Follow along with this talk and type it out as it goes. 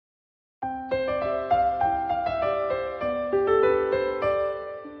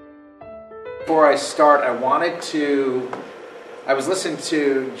Before I start, I was listening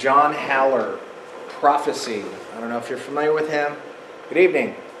to John Haller, Prophecy. I don't know if you're familiar with him. Good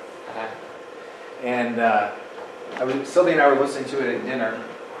evening. Hi. And Sylvia and I were listening to it at dinner.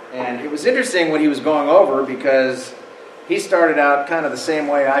 And it was interesting what he was going over because he started out kind of the same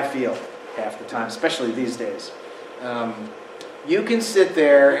way I feel half the time, especially these days. You can sit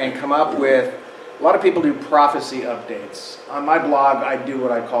there and come up with, a lot of people do prophecy updates. On my blog, I do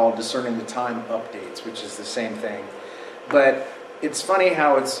what I call Discerning the Time updates, which is the same thing. But it's funny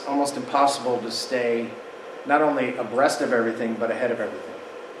how it's almost impossible to stay not only abreast of everything, but ahead of everything.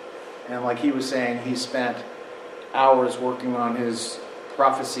 And like he was saying, he spent hours working on his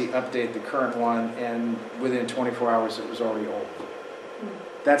prophecy update, the current one, and within 24 hours it was already old.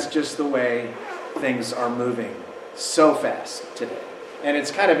 That's just the way things are moving so fast today. And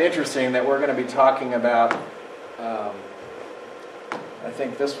it's kind of interesting that we're going to be talking about, I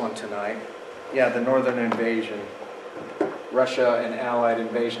think this one tonight. Yeah, the northern invasion. Russia and allied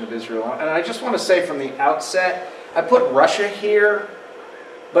invasion of Israel. And I just want to say from the outset, I put Russia here,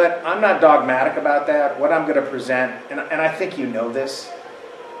 but I'm not dogmatic about that. What I'm going to present, and I think you know this,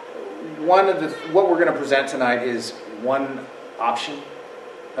 what we're going to present tonight is one option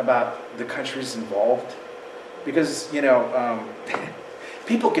about the countries involved. Because,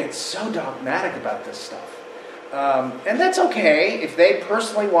 people get so dogmatic about this stuff. And that's okay if they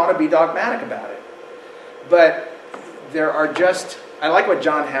personally want to be dogmatic about it. But there are I like what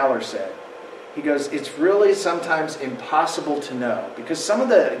John Haller said. He goes, it's really sometimes impossible to know. Because some of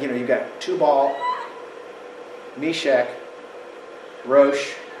you've got Tubal, Meshach,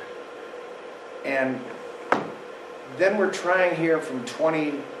 Rosh, and then we're trying here from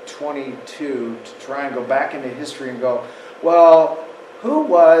 2022 to try and go back into history and go, well, who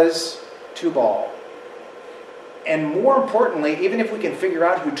was Tubal? And more importantly, even if we can figure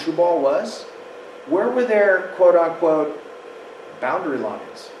out who Tubal was, where were their quote-unquote boundary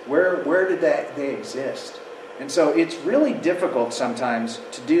lines? Where did they exist? And so it's really difficult sometimes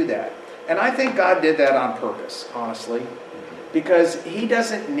to do that. And I think God did that on purpose, honestly, because he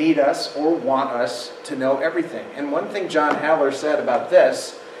doesn't need us or want us to know everything. And one thing John Haller said about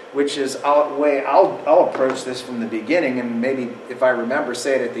this, which is I'll approach this from the beginning, and maybe if I remember,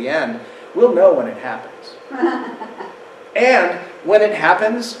 say it at the end, we'll know when it happens. And when it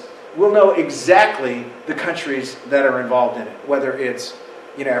happens, we'll know exactly the countries that are involved in it. Whether it's,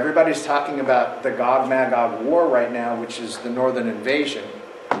 everybody's talking about the Gog-Magog war right now, which is the northern invasion.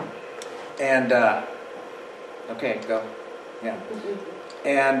 And, okay, go. Yeah.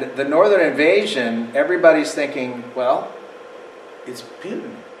 And the northern invasion, everybody's thinking, well, it's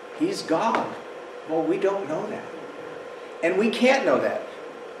Putin. He's Gog. Well, we don't know that. And we can't know that.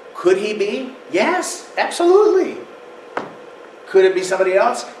 Could he be? Yes, absolutely. Could it be somebody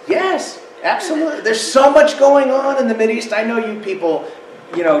else? Yes, absolutely. There's so much going on in the Mideast. I know you people,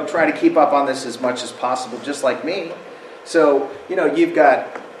 try to keep up on this as much as possible, just like me. So, you've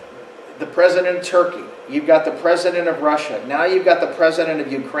got the president of Turkey. You've got the president of Russia. Now you've got the president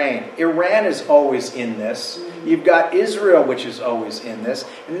of Ukraine. Iran is always in this. You've got Israel, which is always in this.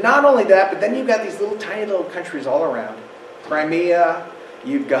 And not only that, but then you've got these tiny little countries all around. Crimea.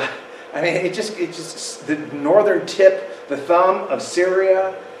 You've got, it's just the northern tip, the thumb of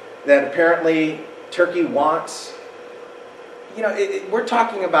Syria that apparently Turkey wants. We're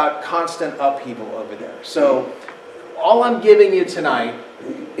talking about constant upheaval over there. So all I'm giving you tonight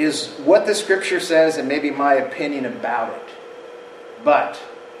is what the scripture says and maybe my opinion about it. But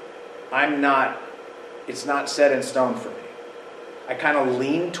it's not set in stone for me. I kind of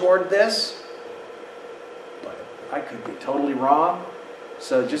lean toward this, but I could be totally wrong.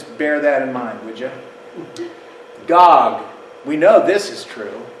 So just bear that in mind, would you? Gog. We know this is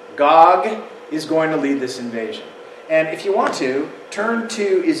true. Gog is going to lead this invasion. And if you want to, turn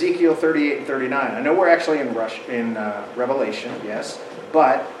to Ezekiel 38 and 39. I know we're actually in Revelation, yes.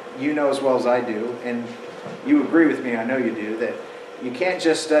 But you know as well as I do, and you agree with me, I know you do, that you can't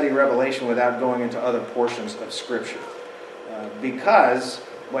just study Revelation without going into other portions of Scripture. Because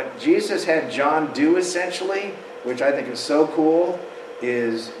what Jesus had John do essentially, which I think is so cool,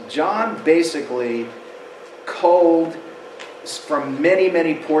 is John basically culled from many,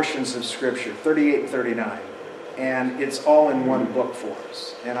 many portions of Scripture, 38 and 39. And it's all in one book for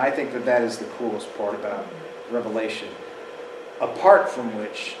us. And I think that is the coolest part about Revelation. Apart from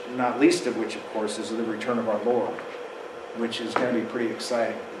which, not least of which, of course, is the return of our Lord, which is going to be pretty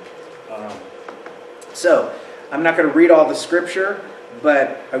exciting. So, I'm not going to read all the Scripture,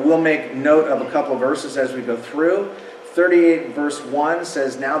 but I will make note of a couple of verses as we go through. 38 verse 1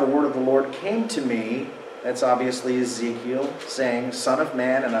 says, "Now the word of the Lord came to me," that's obviously Ezekiel, saying, "Son of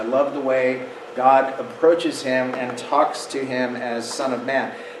man," and I love the way God approaches him and talks to him as Son of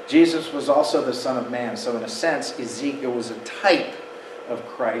Man. Jesus was also the Son of Man. So in a sense, Ezekiel was a type of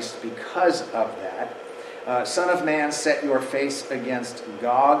Christ because of that. Son of Man, set your face against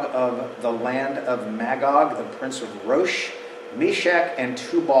Gog of the land of Magog, the prince of Rosh, Meshach, and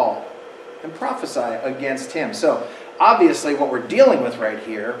Tubal, and prophesy against him. So obviously what we're dealing with right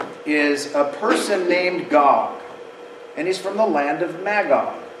here is a person named Gog, and he's from the land of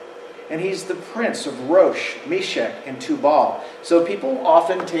Magog. And he's the prince of Rosh, Meshach, and Tubal. So people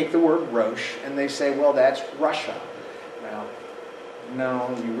often take the word Rosh and they say, well, that's Russia. Well,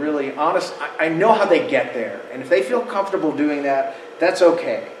 no, you really, I know how they get there. And if they feel comfortable doing that, that's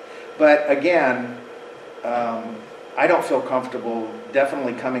okay. But again, I don't feel comfortable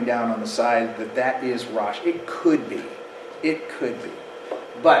definitely coming down on the side that is Rosh. It could be. It could be.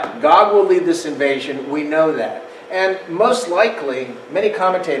 But God will lead this invasion. We know that. And most likely, many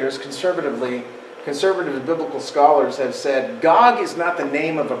commentators, conservative biblical scholars have said, Gog is not the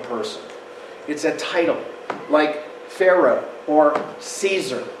name of a person. It's a title, like Pharaoh, or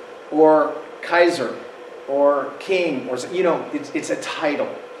Caesar, or Kaiser, or King, or, it's a title.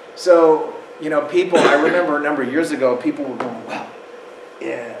 So, people, I remember a number of years ago, people were going, well,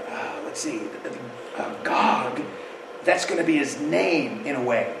 yeah, let's see, Gog, that's going to be his name in a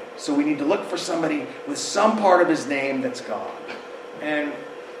way. So we need to look for somebody with some part of his name that's Gog. And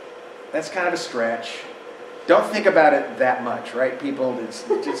that's kind of a stretch. Don't think about it that much, right, people?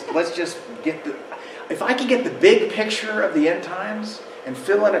 Let's just get if I can get the big picture of the end times and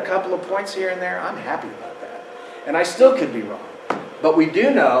fill in a couple of points here and there, I'm happy about that. And I still could be wrong. But we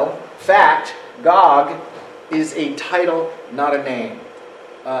do know, fact, Gog is a title, not a name.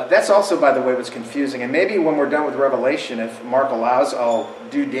 That's also, by the way, what's confusing. And maybe when we're done with Revelation, if Mark allows, I'll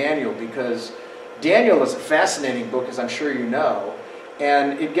do Daniel, because Daniel is a fascinating book, as I'm sure you know.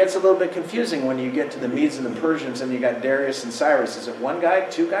 And it gets a little bit confusing when you get to the Medes and the Persians and you got Darius and Cyrus. Is it one guy,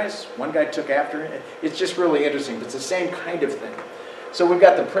 two guys? One guy took after it? It's just really interesting. But it's the same kind of thing. So we've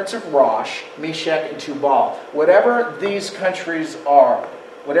got the prince of Rosh, Meshach, and Tubal. Whatever these countries are,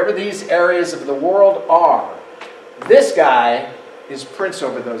 whatever these areas of the world are, this guy is prince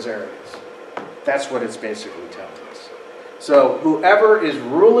over those areas. That's what it's basically telling us. So whoever is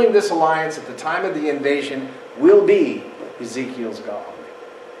ruling this alliance at the time of the invasion will be Ezekiel's God.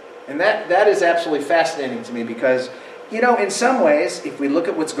 And that is absolutely fascinating to me because, in some ways, if we look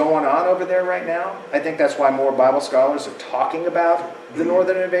at what's going on over there right now, I think that's why more Bible scholars are talking about the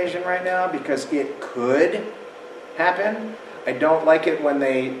northern invasion right now, because it could happen. I don't like it when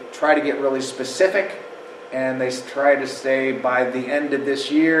they try to get really specific and they try to say by the end of this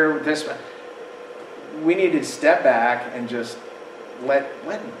year, we need to step back and just let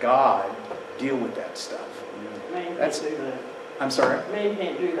God deal with that stuff. Man can't do that. I'm sorry? Man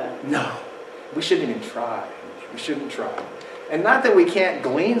can't do that. No. We shouldn't even try. We shouldn't try. And not that we can't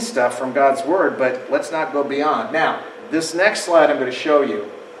glean stuff from God's Word, but let's not go beyond. Now, this next slide I'm going to show you,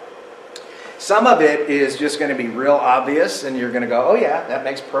 some of it is just going to be real obvious, and you're going to go, oh yeah, that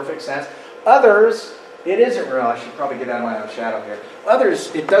makes perfect sense. Others, it isn't real. I should probably get out of my own shadow here.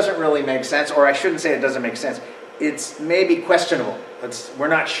 Others, it doesn't really make sense, or I shouldn't say it doesn't make sense. It's maybe questionable. We're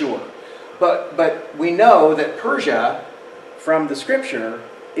not sure. But we know that Persia, from the Scripture,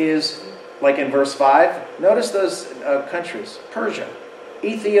 is, like in verse 5, notice those countries. Persia,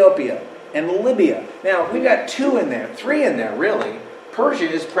 Ethiopia, and Libya. Now, we've got 3 in there, really. Persia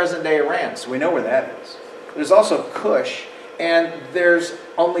is present-day Iran, so we know where that is. There's also Cush, and there's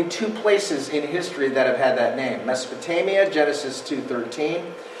only 2 places in history that have had that name. Mesopotamia, Genesis 2:13,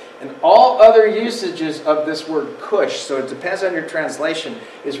 and all other usages of this word Cush, so it depends on your translation,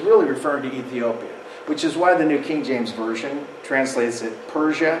 is really referring to Ethiopia, which is why the New King James Version translates it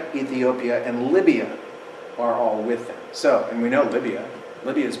Persia, Ethiopia, and Libya are all with them. So, and we know Libya.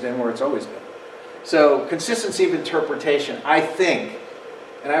 Libya's been where it's always been. So, consistency of interpretation, I think,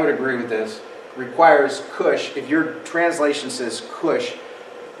 and I would agree with this, requires Cush. If your translation says Cush,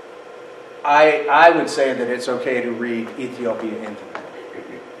 I would say that it's okay to read Ethiopia into that.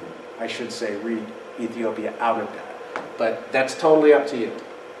 I should say read Ethiopia out of that. But that's totally up to you.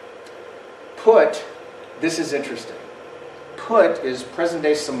 Put, this is interesting. Put is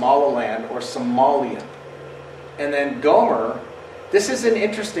present-day Somaliland or Somalia. And then Gomer, this is an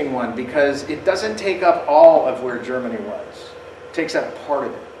interesting one because it doesn't take up all of where Germany was. It takes up part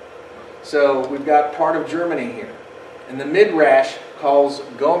of it. So we've got part of Germany here. And the Midrash calls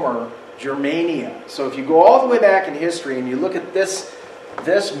Gomer Germania. So if you go all the way back in history and you look at this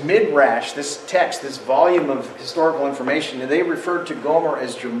Midrash, this text, this volume of historical information, they refer to Gomer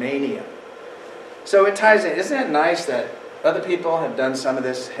as Germania. So it ties in. Isn't it nice that other people have done some of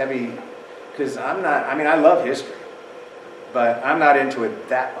this heavy Because I love history, but I'm not into it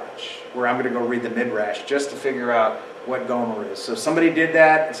that much, where I'm going to go read the Midrash just to figure out what Gomer is. So if somebody did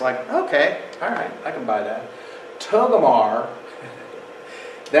that, it's like, okay, all right, I can buy that. Togarmah,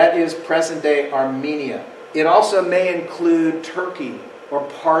 that is present-day Armenia. It also may include Turkey or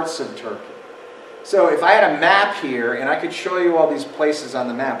parts of Turkey. So if I had a map here and I could show you all these places on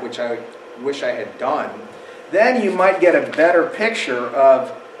the map, which I wish I had done, then you might get a better picture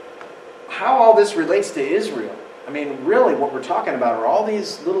of how all this relates to Israel. I mean, really what we're talking about are all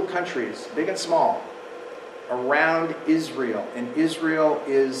these little countries, big and small, around Israel. And Israel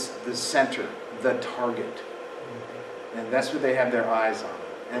is the center, the target. And that's what they have their eyes on.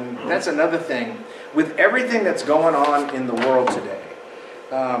 And that's another thing. With everything that's going on in the world today,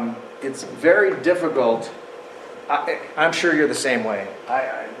 it's very difficult. I'm sure you're the same way.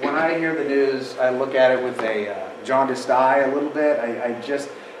 When I hear the news, I look at it with a jaundiced eye a little bit.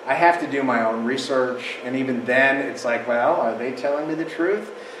 I have to do my own research. And even then, it's like, well, are they telling me the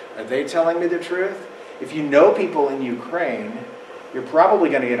truth? Are they telling me the truth? If you know people in Ukraine, you're probably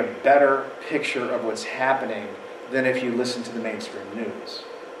going to get a better picture of what's happening than if you listen to the mainstream news.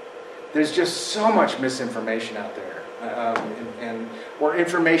 There's just so much misinformation out there, or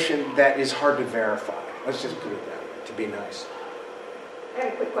information that is hard to verify. Let's just put it that way, to be nice. I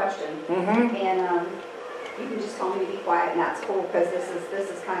have a quick question, Mm-hmm. and you can just tell me to be quiet, and that's cool because this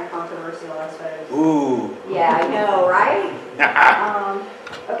is kind of controversial, I suppose. Ooh. Yeah, I know, right?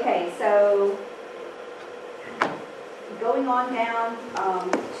 Okay, so going on down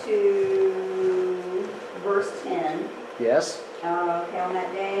to verse 10. Yes. Okay, on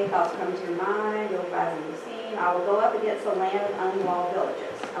that day, thoughts come to your mind, you'll rise and be seen. I will go up against the land of unwalled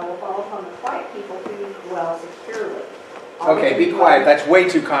villages. I will fall upon the quiet people who dwell securely. Okay, be quiet. That's way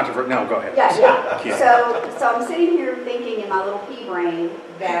too controversial. No, go ahead. Yeah. Yeah. So I'm sitting here thinking in my little pea brain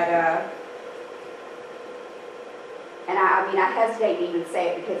that, and I hesitate to even say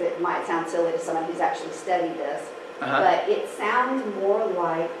it because it might sound silly to someone who's actually studied this, but it sounds more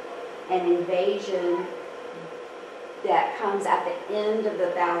like an invasion that comes at the end of the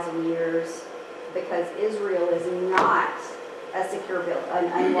 1,000 years, because Israel is not a secure an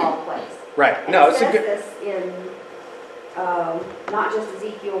unwalled place. Right. And No, it it's says a good. this in not just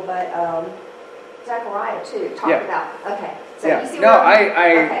Ezekiel, but Zechariah too. Talk about. Okay. So Yeah. you see No,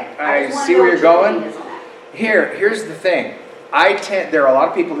 I just wanna see know where what you're your going. opinion is on that. Here's the thing. There are a lot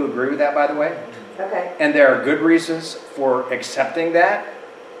of people who agree with that, by the way, Okay. and there are good reasons for accepting that.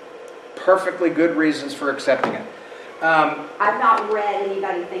 Perfectly good reasons for accepting it. I've not read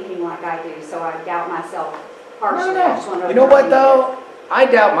anybody thinking like I do, so I doubt myself partially. I just want to know You know what what, your opinion though? I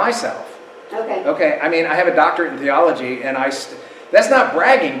doubt myself. is. Okay. Okay, I mean, I have a doctorate in theology, and that's not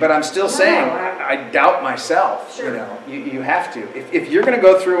bragging, but I'm still saying I doubt myself. Sure. You know, you have to. If you're going to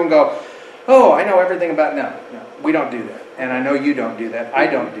go through and go, oh, I know everything about, no, we don't do that. And I know you don't do that. I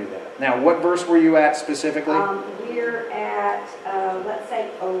don't do that. Now, what verse were you at specifically? We're at, let's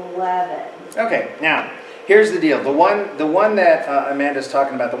say 11. Okay, now, here's the deal. The one that Amanda's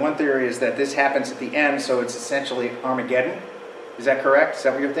talking about, the one theory is that this happens at the end, so it's essentially Armageddon. Is that correct? Is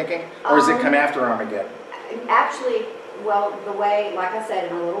that what you're thinking? Or does it come after Armageddon? Actually, well, the way, like I said,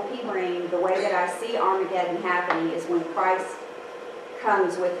 in a little pea brain, the way that I see Armageddon happening is when Christ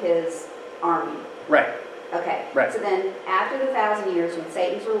comes with his army. Right. Okay. Right. So then, after the 1,000 years, when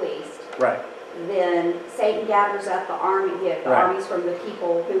Satan's released, Right. then Satan gathers up the army, the Right. armies from the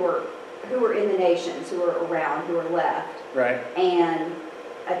people who were in the nations, who were around, who were left, Right. and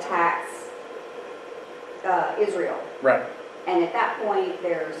attacks Israel. Right. And at that point,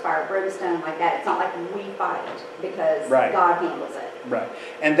 there's fire, brimstone, like that. It's not like we fight because Right. God handles it. Right.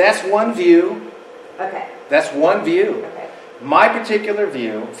 And that's one view. Okay. That's one view. Okay. My particular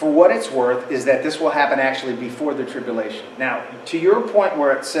view, for what it's worth, is that this will happen actually before the tribulation. Now, to your point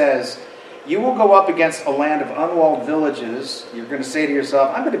where it says, you will go up against a land of unwalled villages, you're going to say to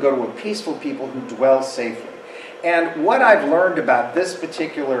yourself, I'm going to go to a peaceful people who dwell safely. And what I've learned about this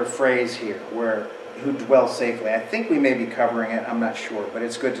particular phrase here, where who dwell safely, I think we may be covering it, I'm not sure, but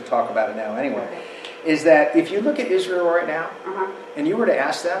it's good to talk about it now anyway, is that if you look at Israel right now, and you were to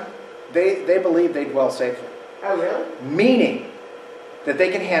ask them, they believe they dwell safely. Oh, really? Meaning that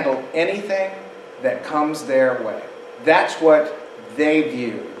they can handle anything that comes their way. That's what they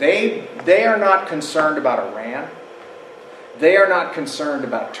view. They are not concerned about Iran. They are not concerned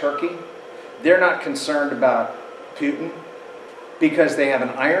about Turkey. They're not concerned about Putin because they have an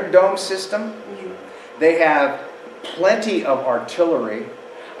Iron Dome system. They have plenty of artillery.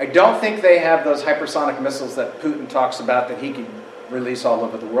 I don't think they have those hypersonic missiles that Putin talks about that he can release all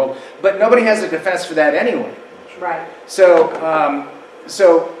over the world. But nobody has a defense for that anyway. Right. So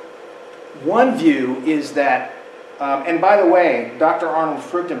one view is that, and by the way, Dr. Arnold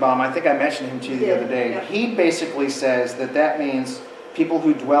Fruchtenbaum, I think I mentioned him to you the other day, he basically says that means people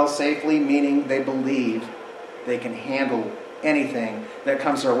who dwell safely, meaning they believe they can handle anything that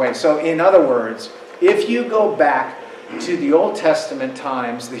comes their way. So in other words, if you go back to the Old Testament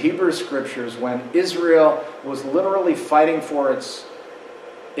times, the Hebrew Scriptures, when Israel was literally fighting for its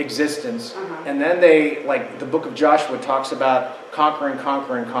existence, and then they, like the book of Joshua talks about conquering.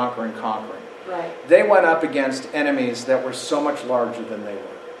 Right. They went up against enemies that were so much larger than they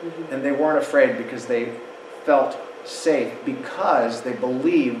were. And they weren't afraid because they felt safe, because they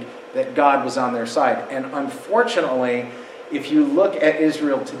believed that God was on their side. And unfortunately, if you look at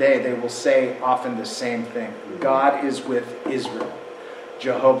Israel today, they will say often the same thing. God is with Israel.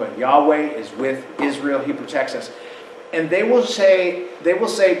 Jehovah, Yahweh is with Israel. He protects us. And they will say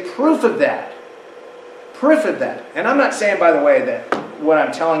proof of that. Proof of that. And I'm not saying, by the way, that what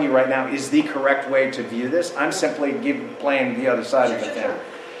I'm telling you right now is the correct way to view this. I'm simply playing the other side of the thing.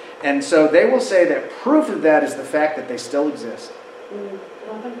 And so they will say that proof of that is the fact that they still exist.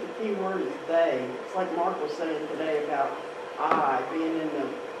 I think the key word is they. It's like Mark was saying today about I being in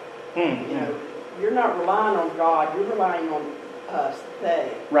them. You know, you're not relying on God, you're relying on us,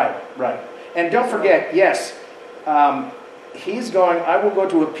 they. Right. And don't forget, yes, he's going, I will go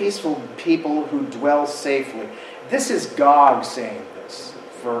to a peaceful people who dwell safely. This is Gog saying this,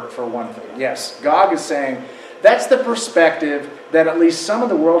 for one thing. Yes, Gog is saying, that's the perspective that at least some of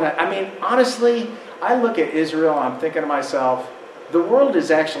the world has. I mean, honestly, I look at Israel and I'm thinking to myself, the world is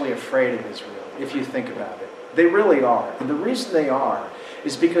actually afraid of Israel, if you think about it. They really are. And the reason they are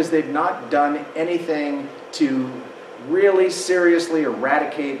is because they've not done anything to really seriously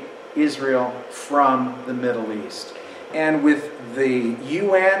eradicate Israel from the Middle East. And with the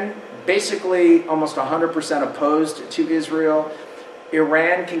UN basically almost 100% opposed to Israel,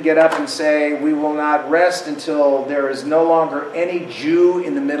 Iran can get up and say, we will not rest until there is no longer any Jew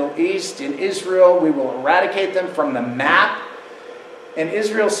in the Middle East. In Israel, we will eradicate them from the map. And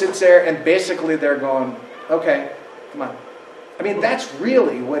Israel sits there and basically they're going, okay, come on. I mean, that's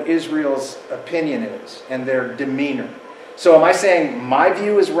really what Israel's opinion is and their demeanor. So am I saying my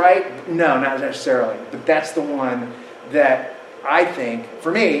view is right? No, not necessarily. But that's the one that I think,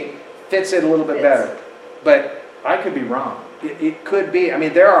 for me, fits it a little bit better. But I could be wrong. It could be. I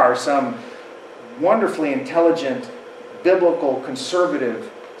mean, there are some wonderfully intelligent, biblical,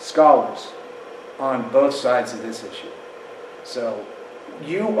 conservative scholars on both sides of this issue. So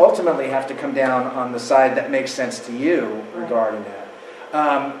you ultimately have to come down on the side that makes sense to you regarding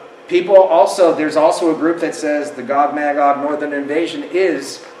that. People also, there's also a group that says the Gog-Magog northern invasion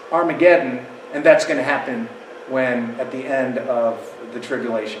is Armageddon, and that's going to happen when, at the end of the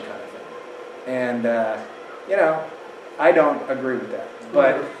tribulation kind of thing. And, you know, I don't agree with that.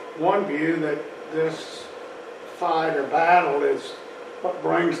 But one view that this fight or battle is what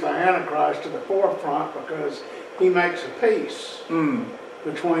brings the Antichrist to the forefront, because he makes a peace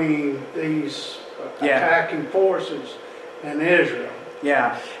between these attacking forces and Israel.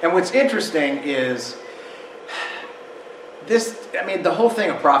 Yeah, and what's interesting is this, I mean, the whole thing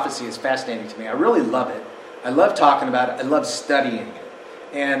of prophecy is fascinating to me. I really love it. I love talking about it. I love studying it.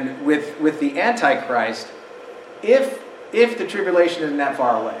 And with the Antichrist, if the tribulation isn't that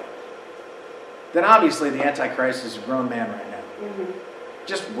far away, then obviously the Antichrist is a grown man right now.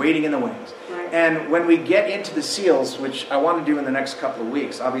 Just waiting in the wings. Right. And when we get into the seals, which I want to do in the next couple of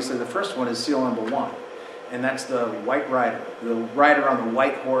weeks, obviously the first one is seal number 1. And that's the white rider, the rider on the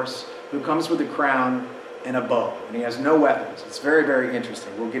white horse who comes with a crown and a bow. And he has no weapons. It's very, very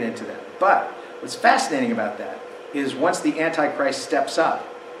interesting. We'll get into that. But what's fascinating about that is once the Antichrist steps up,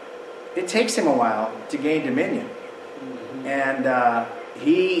 it takes him a while to gain dominion. And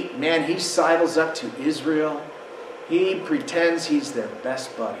he sidles up to Israel. He pretends he's their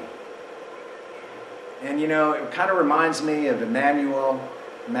best buddy. And, you know, it kind of reminds me of Emmanuel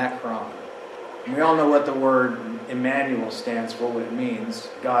Macron. And we all know what the word Emmanuel stands for, what it means,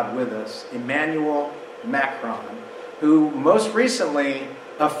 God with us. Emmanuel Macron, who most recently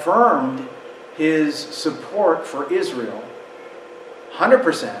affirmed his support for Israel,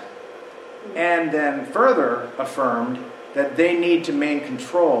 100%, and then further affirmed that they need to maintain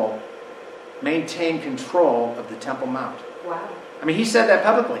control of the Temple Mount. Wow. I mean, he said that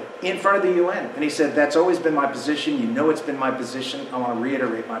publicly in front of the UN. And he said, that's always been my position. You know it's been my position. I want to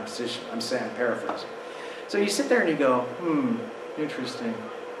reiterate my position. I'm paraphrasing. So you sit there and you go, interesting.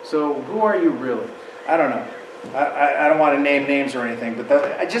 So who are you really? I don't know. I don't want to name names or anything, but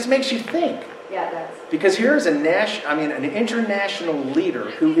it just makes you think. Yeah, it does. Because here's an international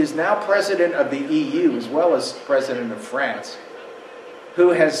leader who is now president of the EU as well as president of France. who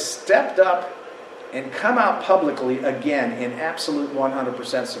has stepped up and come out publicly again in absolute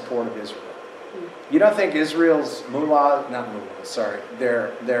 100% support of Israel. You don't think Israel's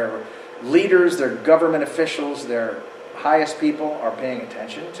their leaders, their government officials, their highest people are paying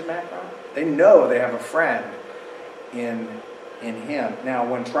attention to Macron? They know they have a friend in him. Now,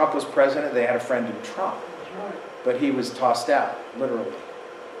 when Trump was president, they had a friend in Trump. That's right. But he was tossed out,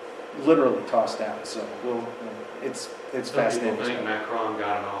 literally tossed out. So it's Some fascinating. people think Macron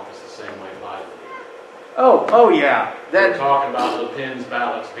got in office the same way Biden did. Oh yeah. They're talking about Le Pen's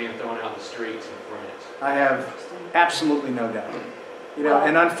ballots being thrown out in the streets in France. I have absolutely no doubt.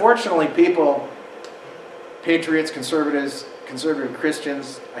 And unfortunately, people, patriots, conservative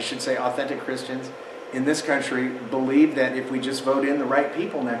Christians, I should say authentic Christians, in this country believe that if we just vote in the right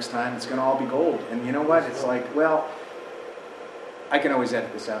people next time, it's going to all be gold. And you know what? It's like, well, I can always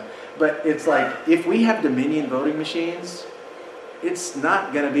edit this out. But it's like, if we have Dominion voting machines, it's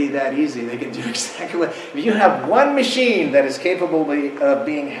not going to be that easy. They can do exactly what... If you have one machine that is capable of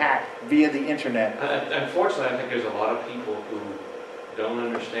being hacked via the internet... Unfortunately, I think there's a lot of people who don't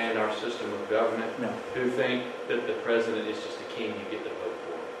understand our system of government, who think that the president is just a king you get to vote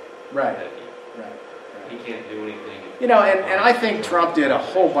for. Right. Right. He can't do anything. And I think Trump did a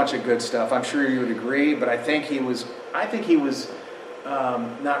whole bunch of good stuff. I'm sure you would agree, but I think he was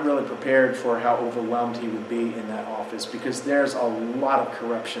not really prepared for how overwhelmed he would be in that office, because there's a lot of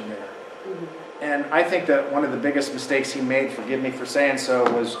corruption there. Mm-hmm. And I think that one of the biggest mistakes he made, forgive me for saying so,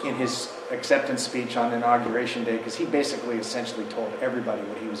 was in his acceptance speech on Inauguration Day, because he basically essentially told everybody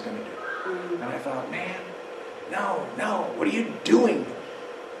what he was going to do. Mm-hmm. And I thought, man, no, what are you doing?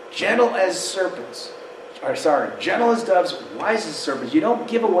 Gentle as doves, wise as serpents. You don't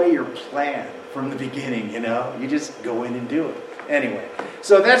give away your plan from the beginning, You just go in and do it. Anyway,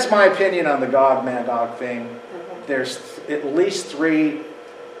 so that's my opinion on the Gog-Magog thing. Okay. There's at least 3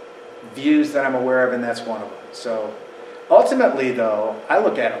 views that I'm aware of, and that's one of them. So ultimately, though, I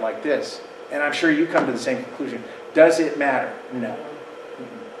look at it like this, and I'm sure you come to the same conclusion. Does it matter?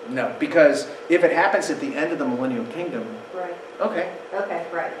 No, because if it happens at the end of the millennial kingdom, right. Okay,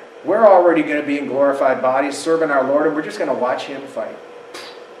 right. We're already going to be in glorified bodies, serving our Lord, and we're just going to watch Him fight.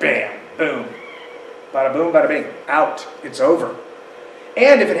 Bam, boom, bada boom, bada bing, out. It's over.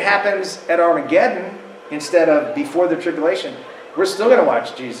 And if it happens at Armageddon instead of before the tribulation, we're still going to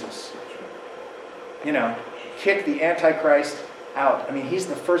watch Jesus, kick the Antichrist out. I mean, he's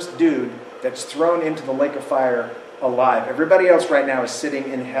the first dude that's thrown into the lake of fire alive. Everybody else right now is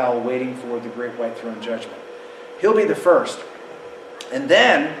sitting in hell waiting for the great white throne judgment. He'll be the first. And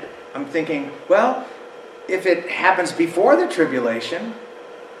then I'm thinking, well, if it happens before the tribulation,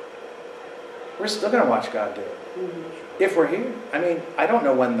 we're still going to watch God do it. Mm-hmm. If we're here. I mean, I don't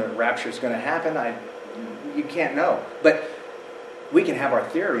know when the rapture is going to happen. You can't know. But we can have our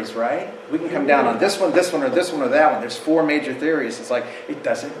theories, right? We can come down on this one, or this one, or that one. There's 4 major theories. It's like, it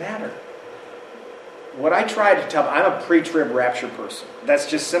doesn't matter. What I try to tell, I'm a pre-trib rapture person. That's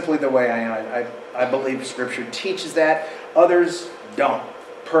just simply the way I am. I believe Scripture teaches that. Others don't.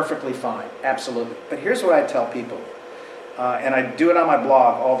 Perfectly fine. Absolutely. But here's what I tell people. And I do it on my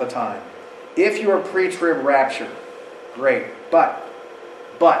blog all the time. If you're pre-trib rapture, great. But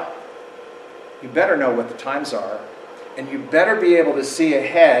you better know what the times are. And you better be able to see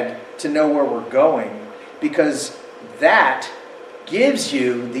ahead to know where we're going. Because that gives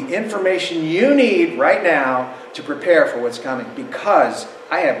you the information you need right now to prepare for what's coming. Because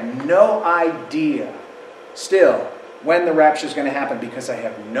I have no idea still when the rapture is going to happen, because I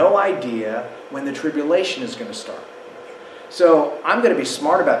have no idea when the tribulation is going to start. So I'm going to be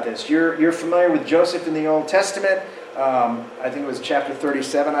smart about this. You're familiar with Joseph in the Old Testament. I think it was chapter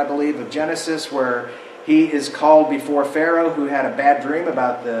 37, I believe, of Genesis, where he is called before Pharaoh, who had a bad dream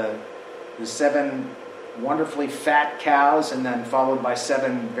about the 7 wonderfully fat cows, and then followed by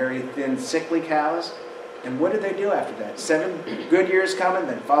 7 very thin, sickly cows. And what did they do after that? 7 good years coming,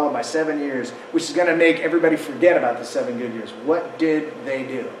 then followed by 7 years, which is going to make everybody forget about the 7 good years. What did they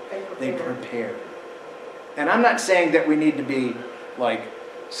do? They prepared. And I'm not saying that we need to be like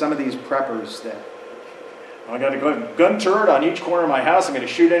some of these preppers that, I got a gun turret on each corner of my house, I'm going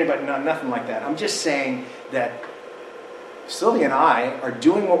to shoot anybody. No, nothing like that. I'm just saying that Sylvia and I are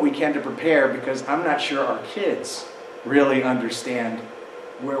doing what we can to prepare, because I'm not sure our kids really understand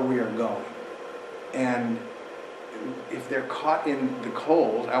where we are going. And if they're caught in the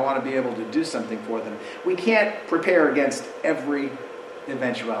cold, I want to be able to do something for them. We can't prepare against every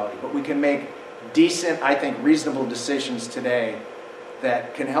eventuality, but we can make decent, I think, reasonable decisions today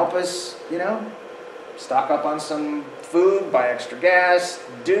that can help us, stock up on some food, buy extra gas,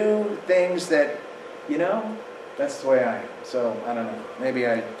 do things that, That's the way I am. So, I don't know. Maybe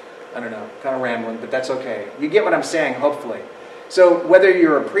I don't know, kind of rambling, but that's okay. You get what I'm saying, hopefully. So, whether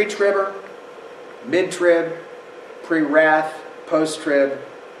you're a pre-tribber, mid-trib, pre-wrath, post-trib,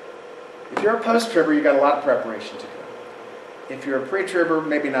 if you're a post-tribber, you got a lot of preparation to do. If you're a pre-tribber,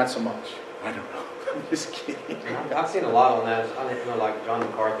 maybe not so much. I don't know. I'm just kidding. I've seen a lot on that. I don't know, like John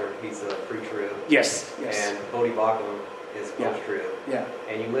MacArthur, he's a pre-trib. Yes. And Bodhi Bachman is post-trib. Yeah.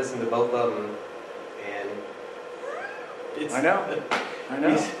 And you listen to both of them, and it's... I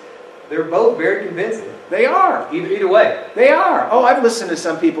know. They're both very convincing. They are. Either way. They are. Oh, I've listened to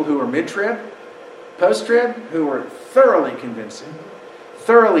some people who are mid-trib, post-trib, who are thoroughly convincing.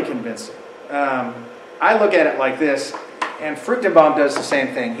 Thoroughly convincing. I look at it like this, and Fruchtenbaum does the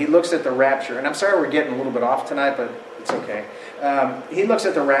same thing. He looks at the rapture, and I'm sorry we're getting a little bit off tonight, but it's okay. He looks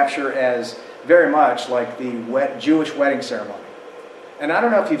at the rapture as very much like the Jewish wedding ceremony. And I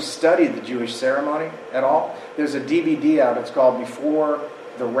don't know if you've studied the Jewish ceremony at all. There's a DVD out. It's called Before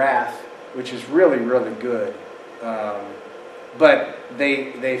the Wrath, which is really, really good. But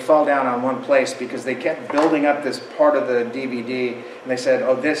they fall down on one place because they kept building up this part of the DVD, and they said,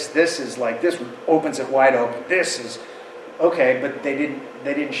 "Oh, this is like this opens it wide open. This is okay," but they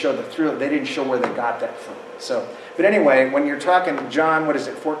didn't show the through. They didn't show where they got that from. So, but anyway, when you're talking John,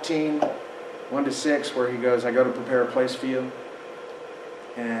 14, 1-6, where he goes, "I go to prepare a place for you,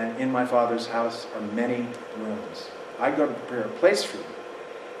 and in my Father's house are many rooms. I go to prepare a place for you,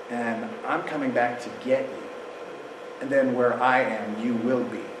 and I'm coming back to get you. And then where I am, you will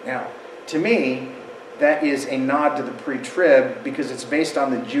be." Now, to me, that is a nod to the pre-trib because it's based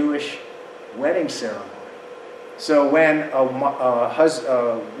on the Jewish wedding ceremony. So when a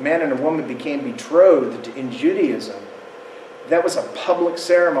man and a woman became betrothed in Judaism, that was a public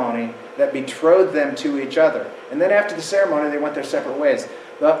ceremony that betrothed them to each other. And then after the ceremony, they went their separate ways.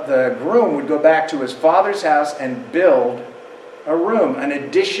 The groom would go back to his father's house and build a room, an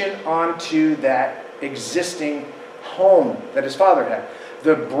addition onto that existing home that his father had.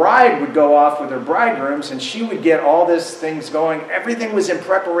 The bride would go off with her bridegrooms, and she would get all these things going. Everything was in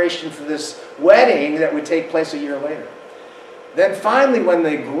preparation for this wedding that would take place a year later. Then finally, when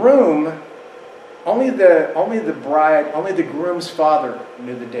the groom, only the groom's father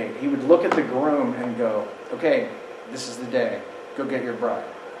knew the date. He would look at the groom and go, "Okay, this is the day. Go get your bride."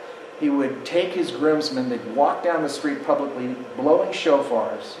 He would take his groomsmen. They'd walk down the street publicly, blowing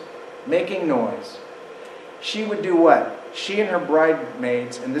shofars, making noise. She would do what? She and her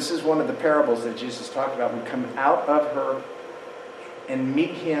bridesmaids, and this is one of the parables that Jesus talked about, would come out of her and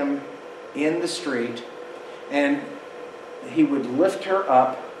meet him in the street, and he would lift her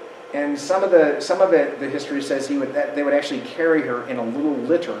up. And some of it, the history says they would actually carry her in a little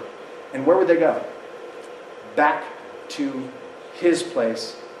litter. And where would they go? Back to his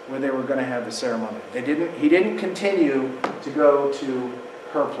place where they were going to have the ceremony. He didn't continue to go to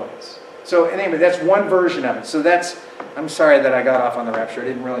her place. So anyway, that's one version of it. So I'm sorry that I got off on the rapture. I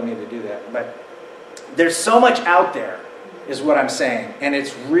didn't really mean to do that. But there's so much out there, is what I'm saying. And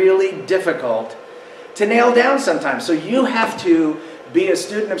it's really difficult to nail down sometimes. So you have to be a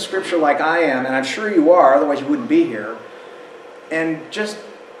student of Scripture like I am, and I'm sure you are, otherwise you wouldn't be here. And just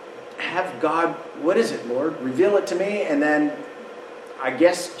have God, what is it, Lord? Reveal it to me, and then I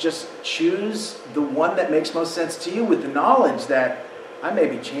guess just choose the one that makes most sense to you with the knowledge that I may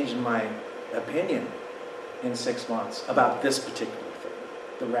be changing my opinion in 6 months about this particular thing,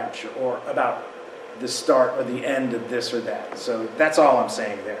 the rapture, or about the start or the end of this or that. So that's all I'm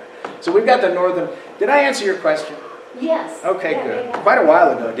saying there. So we've got the northern... Did I answer your question? Yes. Okay, yeah, good. Yeah. Quite a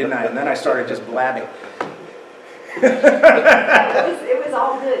while ago, didn't I? And then I started just blabbing. It was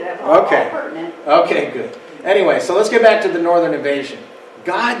all good. It was all pertinent. Okay, good. Anyway, so let's get back to the northern invasion.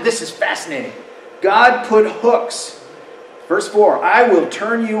 God, this is fascinating. God put hooks. Verse 4, "I will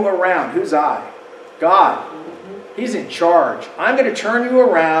turn you around." Who's I? God. He's in charge. I'm going to turn you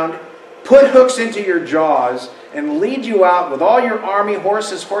around, put hooks into your jaws, and lead you out with all your army,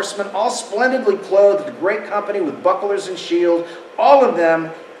 horses, horsemen, all splendidly clothed, a great company with bucklers and shields, all of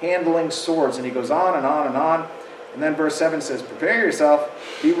them handling swords. And he goes on and on and on. And then verse 7 says, "Prepare yourself,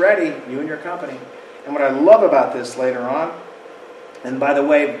 be ready, you and your company." And what I love about this later on, and by the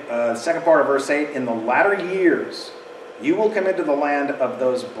way, the second part of verse 8, "In the latter years, you will come into the land of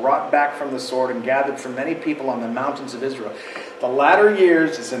those brought back from the sword and gathered from many people on the mountains of Israel." The latter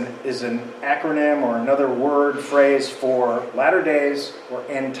years is an acronym or another word, phrase for latter days or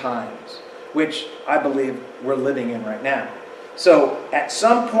end times, which I believe we're living in right now. So at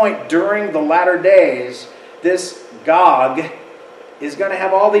some point during the latter days, this Gog is going to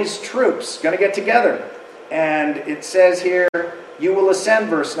have all these troops going to get together. And it says here You will ascend,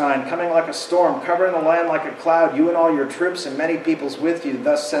 verse 9, coming like a storm, covering the land like a cloud, you and all your troops and many peoples with you.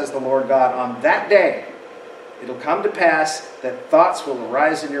 Thus says the Lord God. On that day, it'll come to pass that thoughts will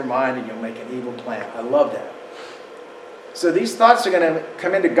arise in your mind and you'll make an evil plan. I love that. So these thoughts are going to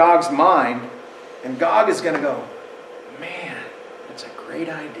come into Gog's mind, and Gog is going to go, man, that's a great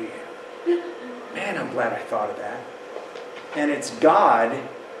idea. Man, I'm glad I thought of that. And it's God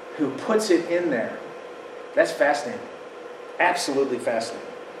who puts it in there. That's fascinating. Absolutely fascinating.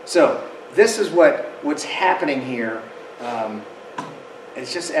 So this is what's happening here.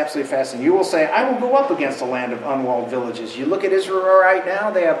 It's just absolutely fascinating. You will say, I will go up against a land of unwalled villages. You look at Israel right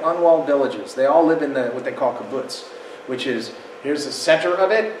now, they have unwalled villages. They all live in what they call kibbutz, which is, here's the center of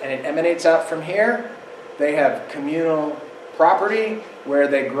it, and it emanates out from here. They have communal property where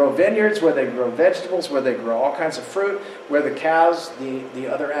they grow vineyards, where they grow vegetables, where they grow all kinds of fruit, where the cows,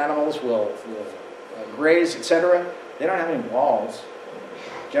 the other animals will graze, etc. They don't have any walls.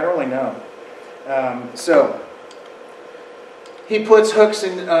 Generally, no. So he puts hooks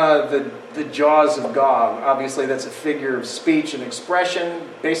in the jaws of Gog. Obviously, that's a figure of speech and expression.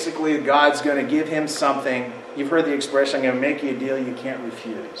 Basically, God's going to give him something. You've heard the expression, I'm going to make you a deal you can't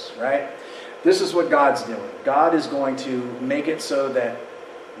refuse, right? This is what God's doing. God is going to make it so that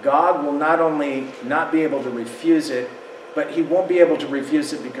God will not only not be able to refuse it, but he won't be able to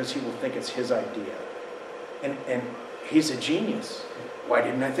refuse it because he will think it's his idea. And he's a genius. Why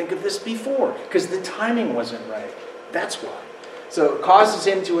didn't I think of this before? Because the timing wasn't right. That's why. So it causes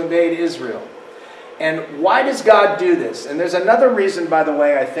him to invade Israel. And why does God do this? And there's another reason, by the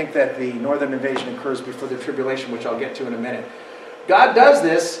way, I think that the northern invasion occurs before the tribulation, which I'll get to in a minute. God does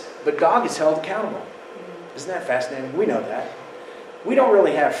this, but Gog is held accountable. Isn't that fascinating? We know that. We don't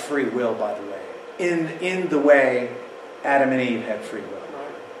really have free will, by the way, in the way Adam and Eve had free will.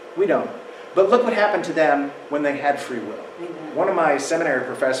 We don't. But look what happened to them when they had free will. Amen. One of my seminary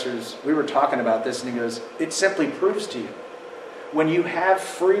professors, we were talking about this, and he goes, it simply proves to you, when you have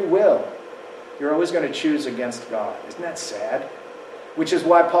free will, you're always going to choose against God. Isn't that sad? Which is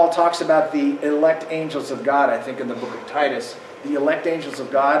why Paul talks about the elect angels of God, I think, in the book of Titus. The elect angels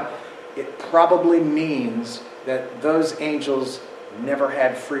of God, it probably means that those angels never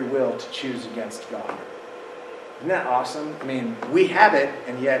had free will to choose against God. Isn't that awesome? I mean, we have it,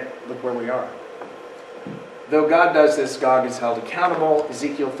 and yet, look where we are. Though God does this, Gog is held accountable.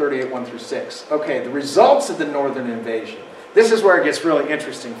 Ezekiel 38, 1 through 6. Okay, the results of the northern invasion. This is where it gets really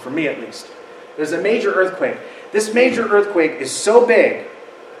interesting, for me at least. There's a major earthquake. This major earthquake is so big,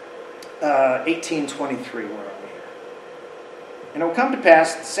 1823, where are we here? And it will come to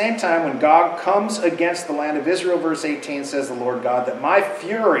pass at the same time when Gog comes against the land of Israel, verse 18, says the Lord God, that my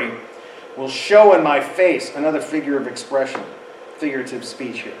fury will show in my face. Another figure of expression, figurative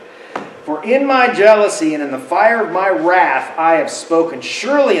speech here. For in my jealousy and in the fire of my wrath I have spoken.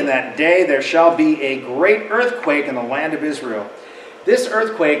 Surely in that day there shall be a great earthquake in the land of Israel. This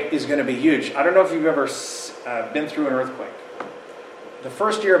earthquake is going to be huge. I don't know if you've ever been through an earthquake. The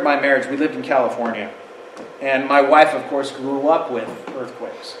first year of my marriage, we lived in California. And my wife, of course, grew up with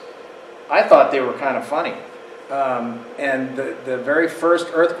earthquakes. I thought they were kind of funny. And the very first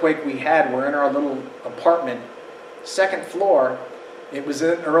earthquake we had, we're in our little apartment, second floor. It was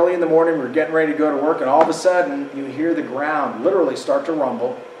early in the morning, we were getting ready to go to work, and all of a sudden, you hear the ground literally start to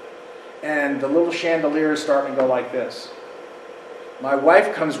rumble, and the little chandelier is starting to go like this. My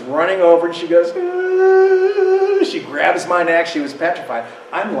wife comes running over, and she goes, "Ah!" She grabs my neck, she was petrified.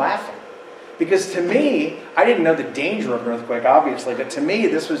 I'm laughing. Because to me, I didn't know the danger of an earthquake, obviously, but to me,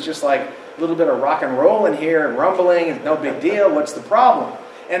 this was just like a little bit of rock and roll in here, and rumbling, and no big deal, what's the problem?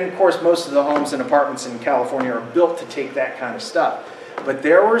 And of course, most of the homes and apartments in California are built to take that kind of stuff. But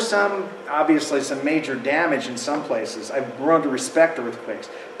there were obviously some major damage in some places. I've grown to respect earthquakes.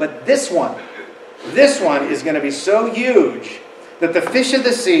 But this one is going to be so huge that the fish of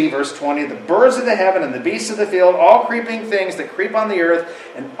the sea, verse 20, the birds of the heaven and the beasts of the field, all creeping things that creep on the earth,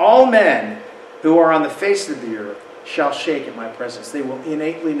 and all men who are on the face of the earth shall shake at my presence. They will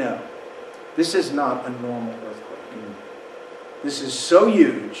innately know. This is not a normal earthquake. This is so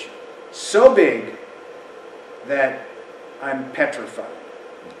huge, so big, that I'm petrified.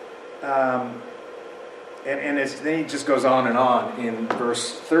 Then he just goes on and on. In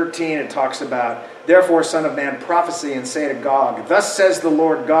verse 13, it talks about, therefore, Son of Man, prophesy and say to Gog, thus says the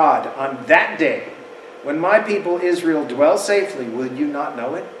Lord God, on that day, when my people Israel dwell safely, will you not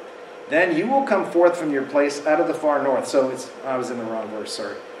know it? Then you will come forth from your place out of the far north. So I was in the wrong verse,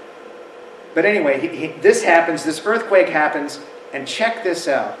 sorry. But anyway, this happens, this earthquake happens, and check this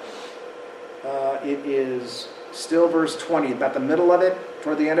out. It is still verse 20, about the middle of it,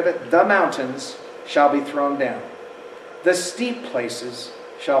 toward the end of it. The mountains shall be thrown down. the steep places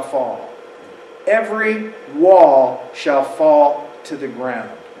shall fall. Every wall shall fall to the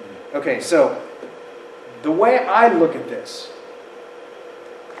ground. Okay, so the way I look at this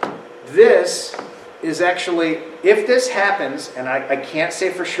is actually, if this happens, and I can't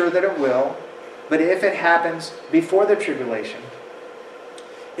say for sure that it will, but if it happens before the tribulation,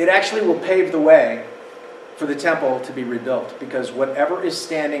 it actually will pave the way for the temple to be rebuilt, because whatever is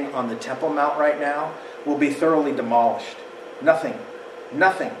standing on the Temple Mount right now will be thoroughly demolished. Nothing.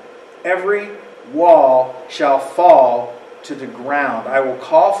 Every wall shall fall to the ground. I will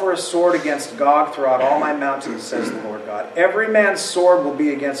call for a sword against Gog throughout all my mountains, says the Lord God. Every man's sword will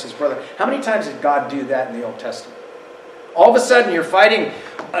be against his brother. How many times did God do that in the Old Testament? All of a sudden you're fighting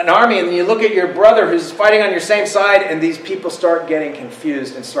an army and then you look at your brother who's fighting on your same side, and these people start getting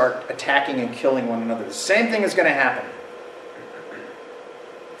confused and start attacking and killing one another. The same thing is going to happen.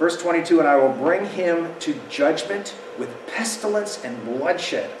 Verse 22, and I will bring him to judgment with pestilence and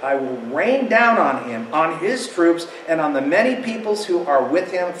bloodshed. I will rain down on him, on his troops, and on the many peoples who are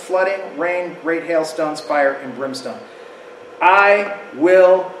with him, flooding, rain, great hailstones, fire, and brimstone. I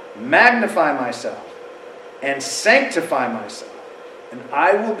will magnify myself and sanctify myself, and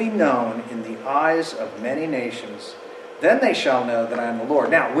I will be known in the eyes of many nations. Then they shall know that I am the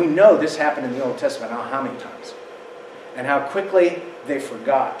Lord. Now, we know this happened in the Old Testament. I don't know how many times. And how quickly they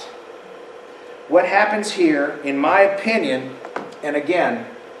forgot. What happens here, in my opinion, and again,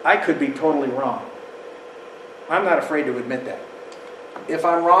 I could be totally wrong. I'm not afraid to admit that. If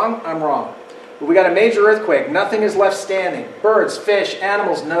I'm wrong, I'm wrong. But we got a major earthquake. Nothing is left standing. Birds, fish,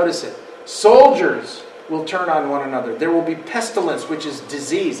 animals notice it. Soldiers will turn on one another. There will be pestilence, which is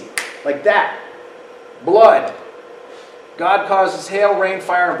disease. Like that. Blood. God causes hail, rain,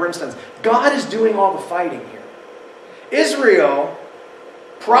 fire, and brimstones. God is doing all the fighting here. Israel,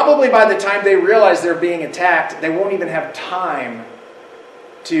 probably by the time they realize they're being attacked, they won't even have time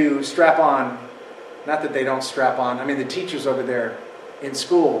to strap on. Not that they don't strap on. I mean, the teachers over there in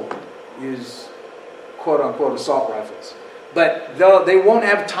school use quote-unquote assault rifles. But they won't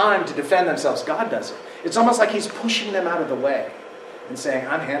have time to defend themselves. God does it. It's almost like he's pushing them out of the way and saying,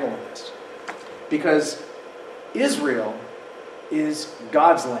 I'm handling this. Because Israel is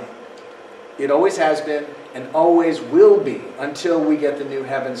God's land. It always has been and always will be until we get the new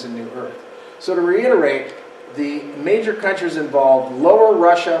heavens and new earth. So to reiterate, the major countries involved: Lower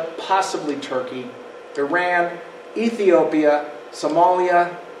Russia, possibly Turkey, Iran, Ethiopia,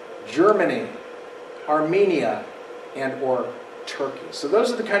 Somalia, Germany, Armenia, and or Turkey. So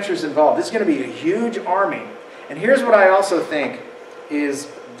those are the countries involved. This is going to be a huge army. And here's what I also think is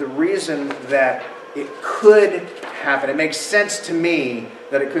the reason that it could happen. It makes sense to me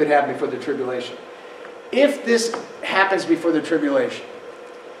that it could happen before the tribulation. If this happens before the tribulation,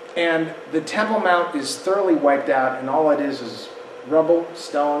 and the Temple Mount is thoroughly wiped out, and all it is rubble,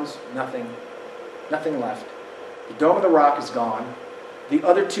 stones, nothing left. The Dome of the Rock is gone. The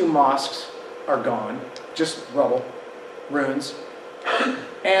other two mosques are gone, just rubble, ruins.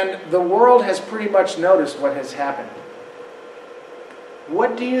 And the world has pretty much noticed what has happened.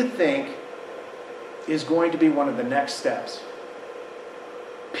 What do you think is going to be one of the next steps?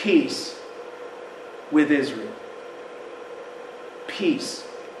 Peace with Israel. Peace.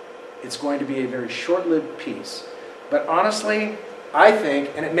 It's going to be a very short-lived peace. But honestly, I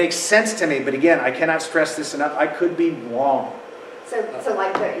think, and it makes sense to me, but again, I cannot stress this enough, I could be wrong. So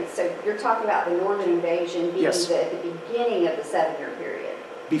you're talking about the Northern invasion being Yes. the beginning of the 7-year period.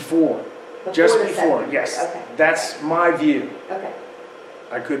 Before. Before Just the before, 7 yes. years. Okay. That's my view. Okay.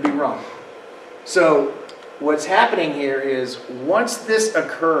 I could be wrong. So what's happening here is, once this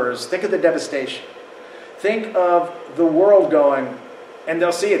occurs, think of the devastation. Think of the world going, and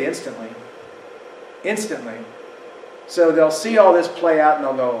they'll see it instantly. Instantly. So they'll see all this play out and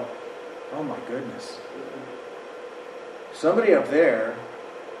they'll go, oh my goodness. Somebody up there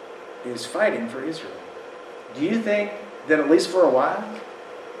is fighting for Israel. Do you think that at least for a while,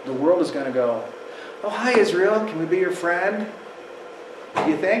 the world is going to go, oh, hi Israel, can we be your friend? Do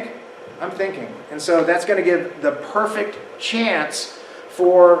you think? I'm thinking. And so that's going to give the perfect chance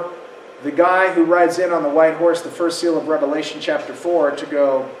for the guy who rides in on the white horse, the first seal of Revelation chapter 4, to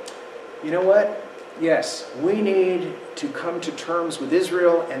go, you know what? Yes, we need to come to terms with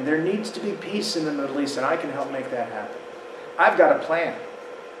Israel, and there needs to be peace in the Middle East, and I can help make that happen. I've got a plan.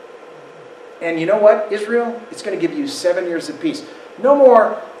 And you know what, Israel? It's going to give you 7 years of peace. No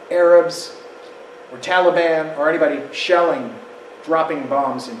more Arabs or Taliban or anybody shelling, dropping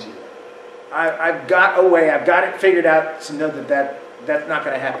bombs into you. I've got a way, I've got it figured out to know that's not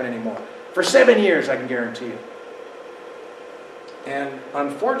going to happen anymore. For 7 years, I can guarantee you. And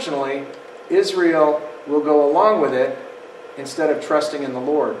unfortunately, Israel will go along with it instead of trusting in the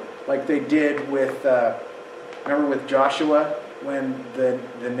Lord, like they did with, remember with Joshua, when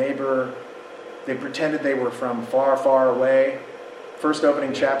the neighbor, they pretended they were from far, far away. First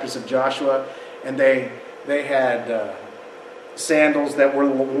opening chapters of Joshua, and they had sandals that were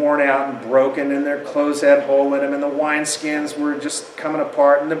worn out and broken, and their clothes had a hole in them, and the wineskins were just coming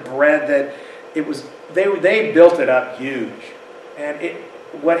apart, and the bread that it was, they built it up huge. And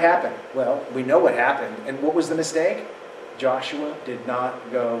what happened? Well, we know what happened. And what was the mistake? Joshua did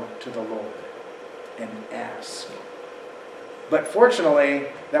not go to the Lord and ask. But fortunately,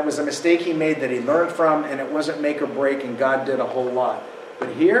 that was a mistake he made that he learned from, and it wasn't make or break, and God did a whole lot.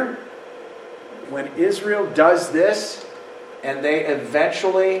 But here, when Israel does this, and they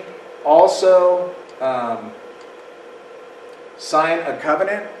eventually also sign a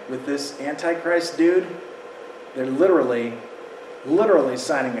covenant with this Antichrist dude, they're literally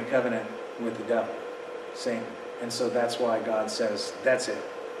signing a covenant with the devil, Satan. And so that's why God says, that's it.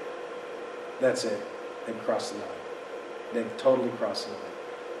 That's it. They've crossed the line. They've totally crossed the line.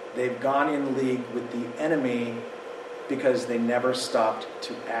 They've gone in league with the enemy because they never stopped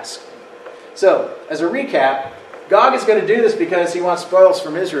to ask him. So, as a recap, Gog is going to do this because he wants spoils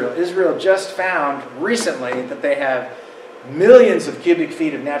from Israel. Israel just found recently that they have millions of cubic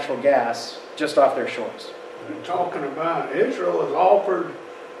feet of natural gas just off their shores. And talking about Israel has offered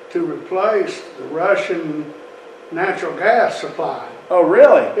to replace the Russian natural gas supply. Oh,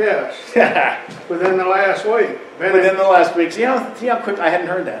 really? Yes. Within the last week. Within the last week. See how quick, I hadn't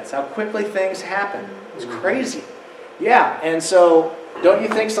heard that. It's how quickly things happen. It's crazy. Yeah, and so don't you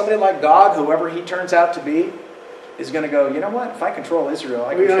think somebody like Gog, whoever he turns out to be, is going to go, you know what, if I control Israel,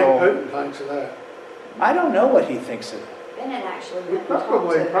 I control... What do you think Putin thinks of that? I don't know what he thinks of it. Bennett actually It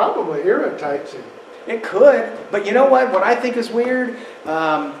probably irritates him. It could, but you know what? What I think is weird,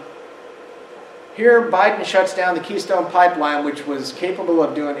 here Biden shuts down the Keystone Pipeline, which was capable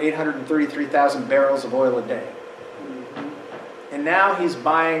of doing 833,000 barrels of oil a day. And now he's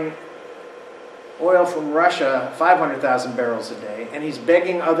buying oil from Russia, 500,000 barrels a day, and he's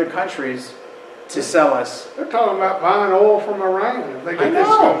begging other countries to sell us. They're talking about buying oil from Iran. If they get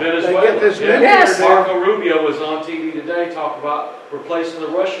this Yes. Marco Rubio was on TV today talking about replacing the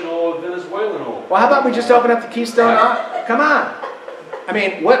Russian oil with Venezuelan oil. Well, how about we just open up the Keystone? Come on. I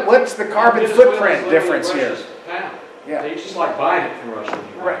mean, what's the carbon footprint difference here? Yeah. They just like buying it from Russia.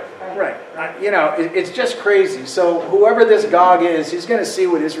 Right. You know, it's just crazy. So whoever this Gog is, he's going to see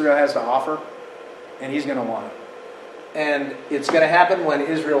what Israel has to offer, and he's going to want it. And it's going to happen when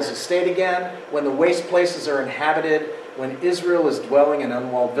Israel's a state again, when the waste places are inhabited, when Israel is dwelling in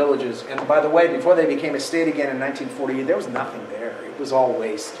unwalled villages. And by the way, before they became a state again in 1948, there was nothing there. It was all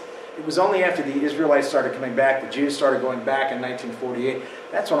waste. It was only after the Israelites started coming back, the Jews started going back in 1948,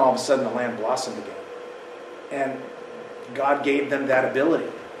 that's when all of a sudden the land blossomed again. And God gave them that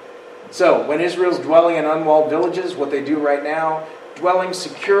ability. So, when Israel's dwelling in unwalled villages, what they do right now, dwelling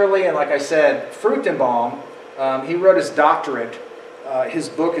securely, and like I said, Fruchtenbaum, he wrote his doctorate. His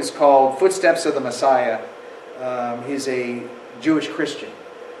book is called Footsteps of the Messiah. He's a Jewish Christian,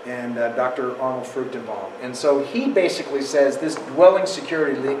 and Dr. Arnold Fruchtenbaum. And so he basically says this dwelling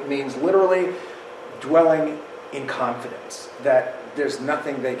security means literally dwelling in confidence, that there's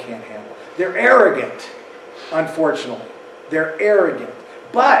nothing they can't handle. They're arrogant, unfortunately. They're arrogant.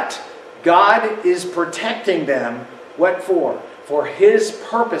 But God is protecting them. What for? For His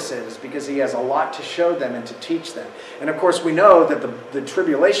purposes, because He has a lot to show them and to teach them. And of course we know that the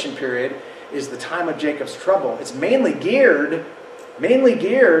tribulation period is the time of Jacob's trouble. It's mainly geared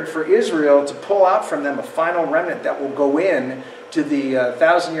for Israel to pull out from them a final remnant that will go in to the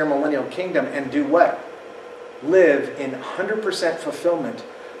 1,000-year millennial kingdom and do what? Live in 100% fulfillment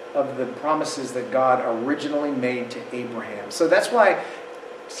of the promises that God originally made to Abraham. So that's why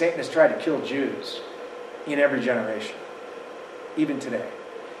Satan has tried to kill Jews in every generation, even today.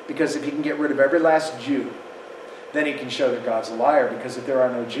 Because if he can get rid of every last Jew, then he can show that God's a liar, because if there are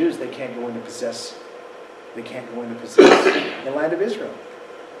no Jews, they can't go in to possess the land of Israel.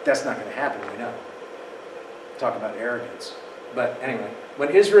 That's not going to happen, we know. Talk about arrogance. But anyway, when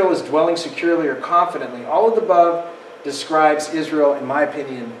Israel is dwelling securely or confidently, all of the above describes Israel, in my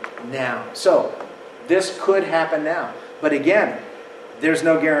opinion, now. So, this could happen now. But again, there's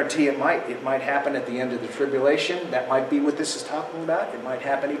no guarantee it might. It might happen at the end of the tribulation. That might be what this is talking about. It might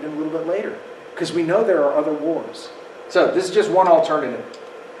happen even a little bit later. Because we know there are other wars. So, this is just one alternative.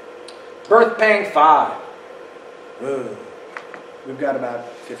 Birth Pang 5. Whoa. We've got about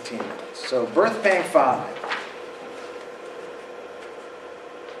 15 minutes. So, Birth Pang 5.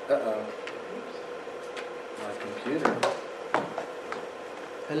 Uh-oh. My computer.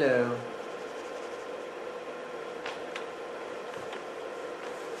 Hello.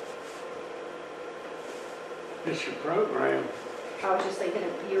 It's your program. I was just thinking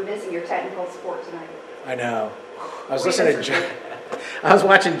you're missing your technical support tonight. I know. I was listening to John. I was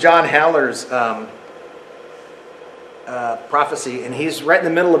watching John Haller's prophecy, and he's right in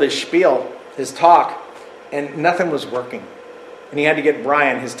the middle of his spiel, his talk, and nothing was working. And he had to get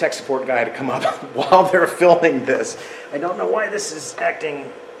Brian, his tech support guy, to come up while they're filming this. I don't know why this is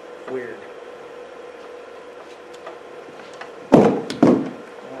acting weird.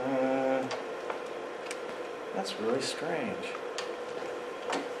 That's really strange.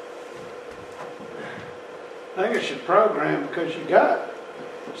 I think it's your program because you got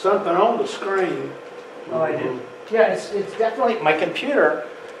something on the screen. Oh, I do. Yeah, it's definitely my computer.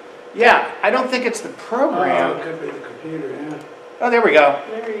 Yeah, I don't think it's the program. Oh, it could be the computer, yeah. Oh, there we go.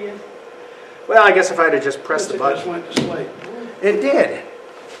 There he is. Well, I guess if I had just pressed the It just button. went to sleep. It did.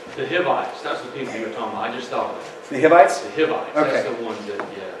 The Hivites, that's the people you were talking about. I just thought of it. The Hivites? The Hivites, Okay. that's the ones that,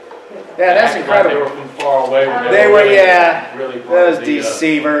 yeah. Yeah, that's Acted like incredible. They were from far away. When They were, really, yeah, really part those of the,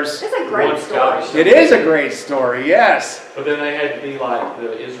 deceivers. It's a great Once story. God- It is a great story, yes. But then they had to be like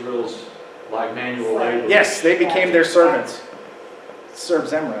the Israel's, like manual labor. Yes, they became their servants.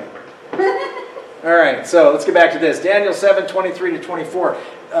 Serves them right. All right, so let's get back to this. Daniel 7, 23 to 24.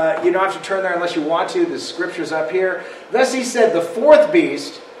 You don't have to turn there unless you want to. The scripture's up here. Thus he said, the fourth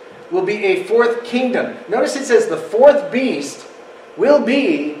beast will be a fourth kingdom. Notice it says the fourth beast will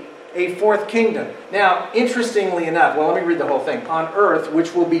be a fourth kingdom. Now, interestingly enough, well, let me read the whole thing. On earth,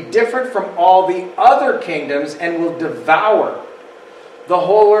 which will be different from all the other kingdoms and will devour the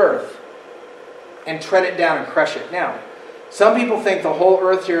whole earth and tread it down and crush it. Now, some people think the whole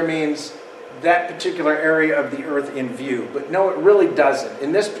earth here means that particular area of the earth in view. But no, it really doesn't.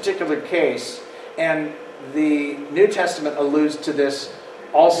 In this particular case, and the New Testament alludes to this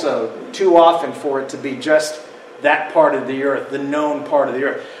also too often for it to be just that part of the earth, the known part of the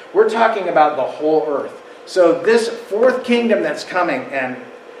earth. We're talking about the whole earth. So this fourth kingdom that's coming, and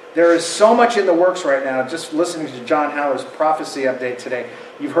there is so much in the works right now, just listening to John Haller's prophecy update today.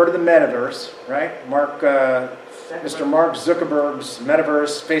 You've heard of the metaverse, right? Mr. Mark Zuckerberg's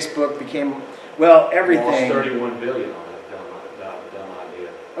metaverse, Facebook became, well, everything. Lost $31 billion on that dumb idea.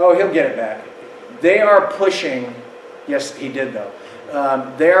 Oh, he'll get it back. They are pushing, yes, he did though.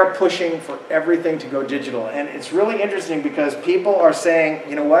 They are pushing for everything to go digital. And it's really interesting because people are saying,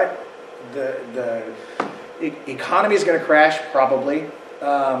 you know what? The economy is going to crash, probably.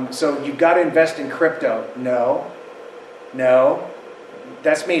 So you've got to invest in crypto. No.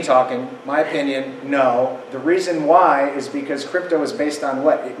 That's me talking. My opinion, no. The reason why is because crypto is based on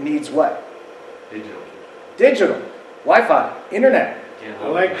what? It needs what? Digital. Wi-Fi. Internet.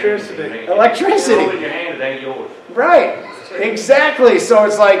 Electricity. Electricity. Hold it in your hand, it ain't yours. Right. Exactly. So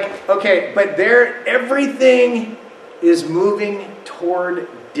it's like, okay, but everything is moving toward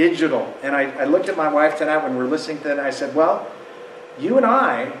digital. And I looked at my wife tonight when we were listening to that, and I said, well, you and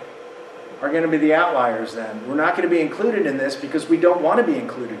I are going to be the outliers then. We're not going to be included in this because we don't want to be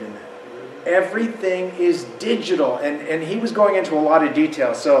included in that. Everything is digital. And he was going into a lot of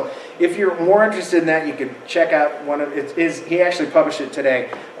detail. So if you're more interested in that, you could check out one of it. He actually published it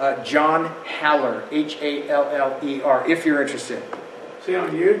today. John Haller, Haller, if you're interested. Is he on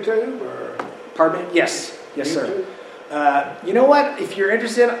YouTube or? Pardon me? Yes. Yes, YouTube? sir. You know what? If you're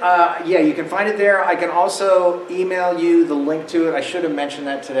interested, yeah, you can find it there. I can also email you the link to it. I should have mentioned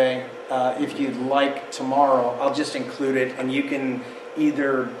that today. If you'd like tomorrow, I'll just include it, and you can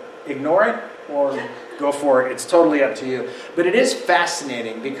either ignore it or go for it. It's totally up to you. But it is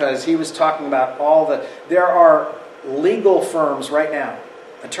fascinating because he was talking about there are legal firms right now,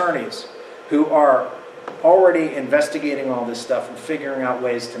 attorneys, who are already investigating all this stuff and figuring out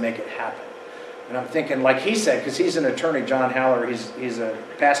ways to make it happen. And I'm thinking, like he said, because he's an attorney, John Haller, he's a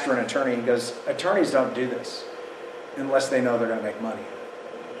pastor and attorney. He goes, attorneys don't do this unless they know they're going to make money.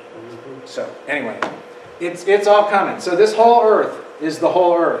 So anyway, it's all coming. So this whole earth is the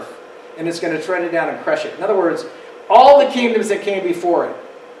whole earth, and it's going to tread it down and crush it. In other words, all the kingdoms that came before it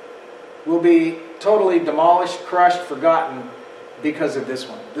will be totally demolished, crushed, forgotten because of this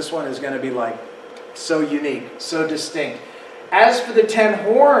one. This one is going to be like so unique, so distinct. As for the 10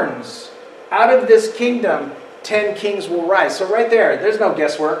 horns, out of this kingdom, 10 kings will rise. So right there's no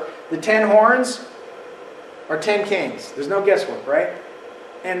guesswork. The 10 horns are 10 kings. There's no guesswork, right?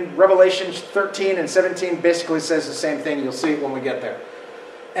 And Revelation 13 and 17 basically says the same thing. You'll see it when we get there.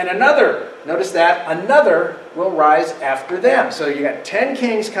 And another will rise after them. So you got 10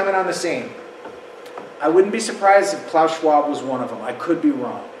 kings coming on the scene. I wouldn't be surprised if Klaus Schwab was one of them. I could be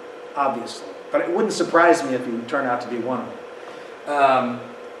wrong, obviously. But it wouldn't surprise me if he would turn out to be one of them.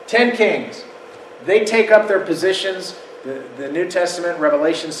 10 kings. They take up their positions, the New Testament,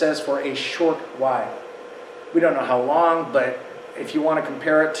 Revelation says, for a short while. We don't know how long, but if you want to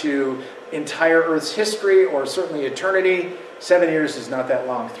compare it to entire Earth's history or certainly eternity, 7 years is not that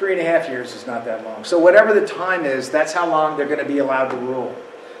long. 3.5 years is not that long. So whatever the time is, that's how long they're going to be allowed to rule.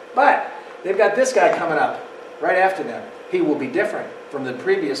 But they've got this guy coming up right after them. He will be different from the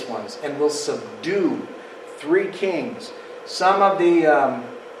previous ones and will subdue 3 kings. Some of the,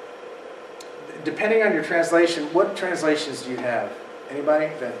 depending on your translation, what translations do you have?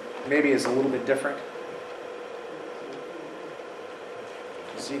 Anybody that maybe is a little bit different?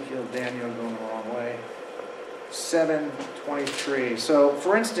 Ezekiel, Daniel going the wrong way. 7:23. So,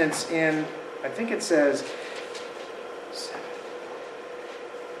 for instance, I think it says, 7.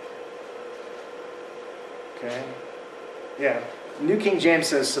 Okay. Yeah. New King James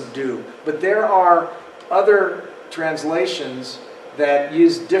says subdue. But there are other translations that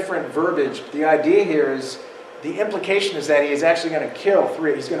use different verbiage. The idea here is, the implication is that he is actually going to kill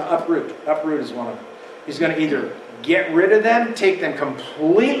 3. He's going to uproot. Uproot is one of them. He's going to either get rid of them, take them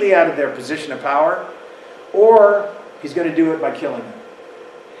completely out of their position of power, or he's going to do it by killing them.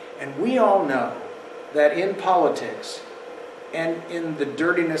 And we all know that in politics and in the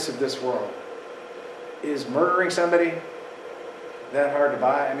dirtiness of this world, is murdering somebody that hard to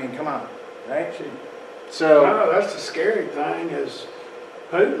buy? I mean, come on, right? So no, that's the scary thing is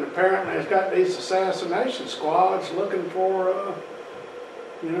Putin apparently has got these assassination squads looking for,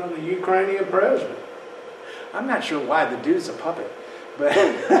 the Ukrainian president. I'm not sure why the dude's a puppet, but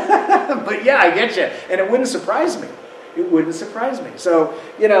but yeah, I get you, and it wouldn't surprise me. It wouldn't surprise me. So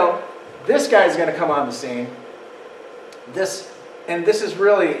this guy's going to come on the scene. This is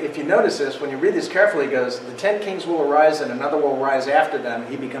really, if you notice this, when you read this carefully, it goes, the 10 kings will arise and another will rise after them.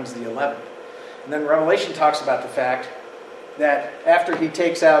 He becomes the 11th. And then Revelation talks about the fact that after he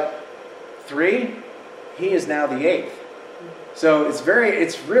takes out 3, he is now the 8th. So it's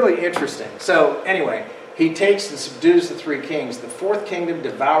really interesting. So anyway, he takes and subdues the 3 kings. The 4th kingdom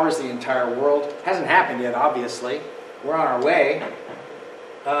devours the entire world. Hasn't happened yet, obviously. We're on our way.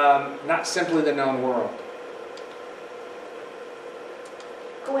 Not simply the known world.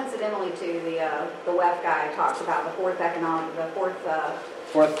 Coincidentally, too, the WEF guy talks about the fourth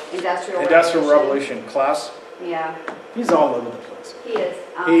industrial revolution. Klaus? Yeah. He's all over the place. He is.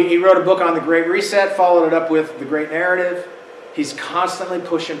 He wrote a book on the Great Reset, followed it up with the Great Narrative. He's constantly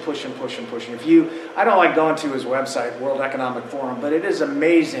pushing. I don't like going to his website, World Economic Forum, but it is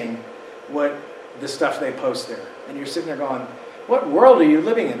amazing what the stuff they post there. And you're sitting there going, what world are you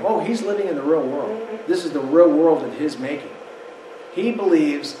living in? Oh, he's living in the real world. Mm-hmm. This is the real world of his making. He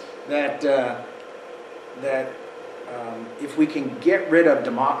believes that if we can get rid of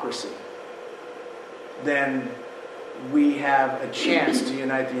democracy, then we have a chance to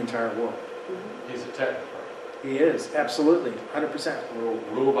unite the entire world. He's a technocrat. He is, absolutely, 100%.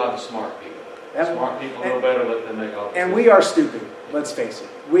 Rule by the smart people. Smart people know better, let them make all the decisions. And we are stupid, let's face it.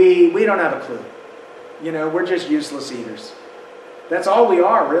 We don't have a clue. We're just useless eaters. That's all we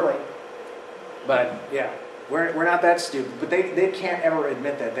are, really. But, yeah. We're not that stupid, but they can't ever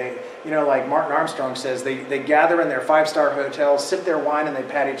admit that. They, like Martin Armstrong says, they gather in their 5-star hotels, sip their wine, and they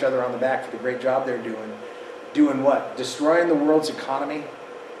pat each other on the back for the great job they're doing. Doing what? Destroying the world's economy,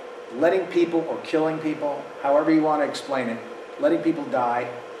 letting people or killing people, however you want to explain it, letting people die,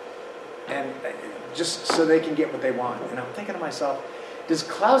 and just so they can get what they want. And I'm thinking to myself, does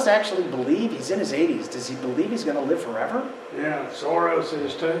Klaus actually believe, he's in his 80s, does he believe he's going to live forever? Yeah, Soros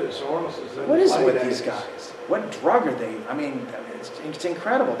is too. Soros is in What is it with these guys? What drug are they? I mean, it's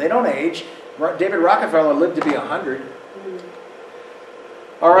incredible. They don't age. David Rockefeller lived to be 100.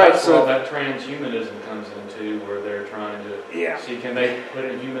 All right, that's so where that transhumanism comes into, where they're trying to see, can they put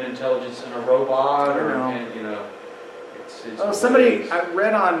in human intelligence in a robot, I don't know. It's somebody I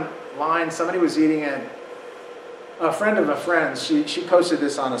read online. Somebody was eating at a friend of a friend. She posted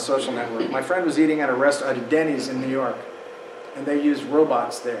this on a social network. My friend was eating at a Denny's in New York, and they use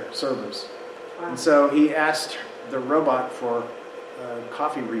robots there, servers. Wow. And so he asked the robot for a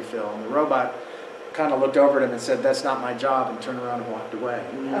coffee refill, and the robot kind of looked over at him and said, "That's not my job," and turned around and walked away.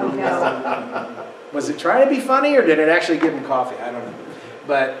 Oh, no. Was it trying to be funny, or did it actually give him coffee? I don't know.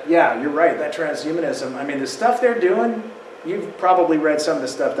 But yeah, you're right, that transhumanism, I mean, the stuff they're doing, you've probably read some of the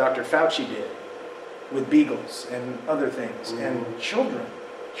stuff Dr. Fauci did with beagles and other things, and children.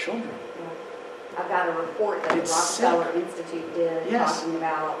 I've got a report that the Rockefeller Institute did talking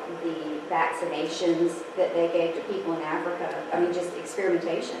about the vaccinations that they gave to people in Africa. I mean, just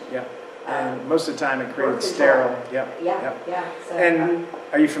experimentation. Yeah. And most of the time it creates sterile. Yeah. So, and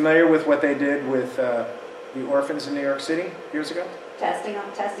are you familiar with what they did with the orphans in New York City years ago? Testing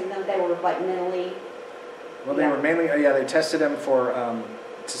them. They were like mentally. Well, they were mainly, they tested them for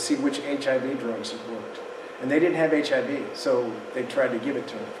to see which HIV drugs worked. And they didn't have HIV, so they tried to give it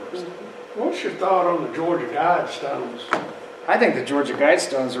to him first. What's your thought on the Georgia Guidestones? I think the Georgia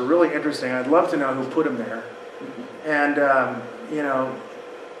Guidestones are really interesting. I'd love to know who put them there. And,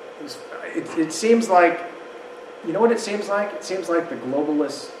 it seems like, you know what it seems like? It seems like the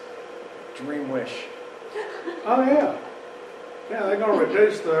globalist dream wish. Oh, yeah. Yeah, they're going to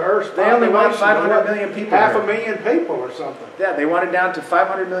reduce the Earth's They only want population 500 million people. half there. a million people or something. Yeah, they want it down to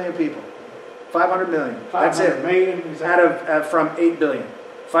 500 million people. 500 million. That's 500 it. million, is that- Out of from 8 billion.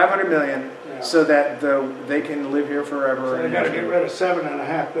 500 million, Yeah. so that they can live here forever. So they and got to get rid of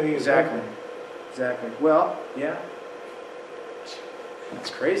 7.5 billion. Exactly. people. Exactly. Well, yeah. It's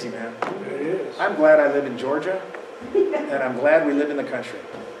crazy, man. It is. I'm glad I live in Georgia, and I'm glad we live in the country.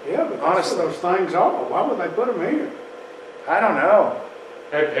 Yeah, but Honestly. those things are. Why would they put them here? I don't know.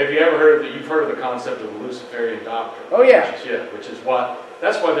 Have you ever heard that? You've heard of the concept of the Luciferian doctrine? Oh, yeah. Which is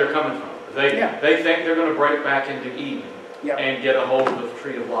that's why they're coming from. They think they're going to break back into Eden and get a hold of the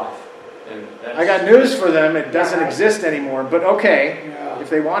tree of life. And that's, I got news for them. It doesn't exist anymore, but okay, if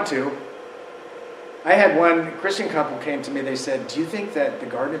they want to. I had one Christian couple came to me. They said, "Do you think that the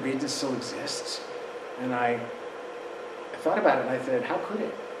Garden of Eden still exists?" And I thought about it, and I said, "How could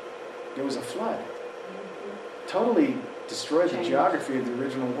it? There was a flood. Totally destroyed the geography of the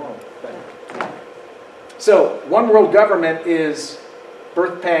original world." So, one world government is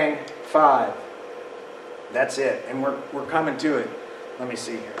birth pang 5. That's it, and we're coming to it. Let me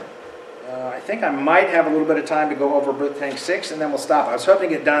see here. I think I might have a little bit of time to go over birth pang 6, and then we'll stop. I was hoping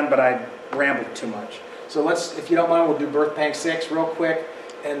to get done, but I rambled too much. So let's, if you don't mind, we'll do birth pang 6 real quick,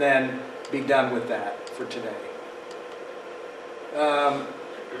 and then be done with that for today.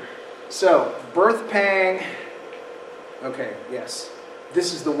 So, birth pang. Okay, yes.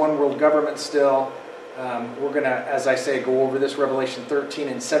 This is the one world government still. We're going to, as I say, go over this, Revelation 13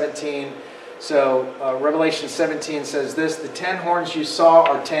 and 17. So, Revelation 17 says this: the 10 horns you saw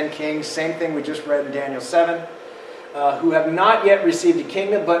are 10 kings, same thing we just read in Daniel 7, who have not yet received a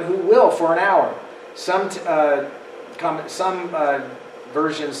kingdom, but who will for an hour. Some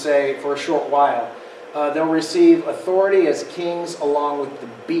versions say for a short while. They'll receive authority as kings along with the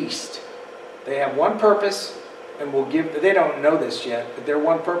beast. They have one purpose, and will give. They don't know this yet, but their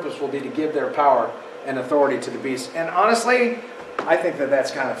one purpose will be to give their power and authority to the beast. And honestly, I think that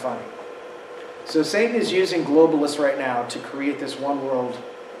that's kind of funny. So Satan is using globalists right now to create this one world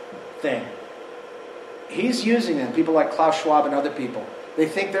thing. He's using them, people like Klaus Schwab and other people. They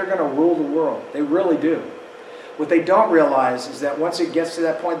think they're going to rule the world. They really do. What they don't realize is that once it gets to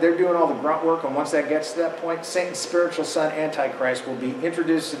that point, they're doing all the grunt work, and once that gets to that point, Satan's spiritual son, Antichrist, will be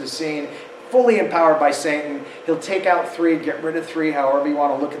introduced to the scene, fully empowered by Satan. He'll take out 3, get rid of 3, however you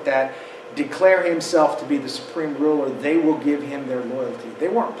want to look at that, declare himself to be the supreme ruler. They will give him their loyalty. They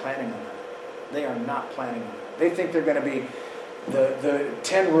weren't planning on that. They are not planning on that. They think they're going to be the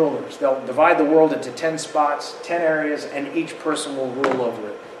 10 rulers. They'll divide the world into 10 spots, 10 areas, and each person will rule over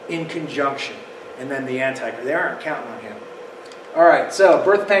it in conjunction. And then the Antichrist. They aren't counting on him. All right, so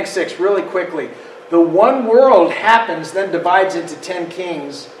birth pang 6, really quickly. The one world happens, then divides into 10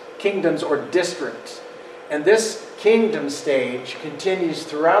 kingdoms or districts. And this kingdom stage continues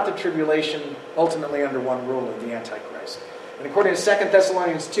throughout the tribulation, ultimately under one ruler, the Antichrist. And according to 2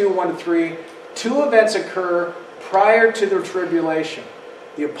 Thessalonians 2, 1-3, 2 events occur prior to the tribulation.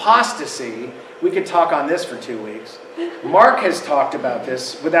 The apostasy, we could talk on this for 2 weeks. Mark has talked about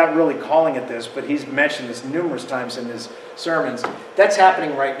this without really calling it this, but he's mentioned this numerous times in his sermons. That's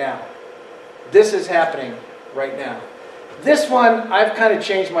happening right now. This is happening right now. This one, I've kind of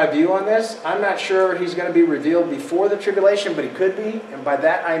changed my view on this. I'm not sure he's going to be revealed before the tribulation, but he could be. And by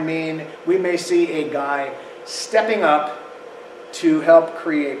that I mean we may see a guy stepping up to help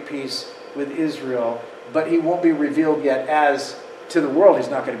create peace with Israel, but he won't be revealed yet as, to the world, he's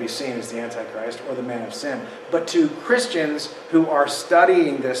not going to be seen as the Antichrist or the man of sin. But to Christians who are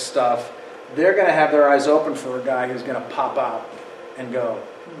studying this stuff, they're going to have their eyes open for a guy who's going to pop out and go,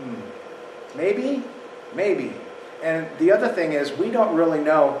 maybe. And the other thing is, we don't really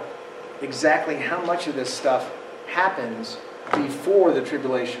know exactly how much of this stuff happens before the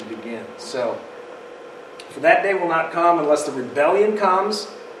tribulation begins. So, for that day will not come unless the rebellion comes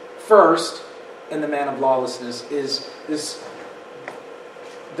first, and the man of lawlessness is this.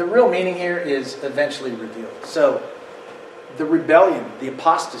 The real meaning here is eventually revealed. So, the rebellion, the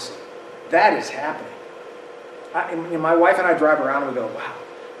apostasy, that is happening. My wife and I drive around and we go, wow,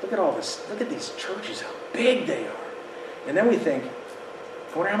 look at all this. Look at these churches, how big they are. And then we think,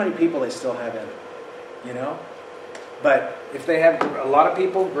 I wonder how many people they still have in it, you know? But if they have a lot of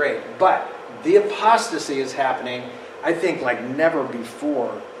people, great. But the apostasy is happening, I think, like never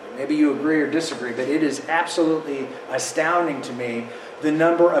before Maybe you agree or disagree, but it is absolutely astounding to me the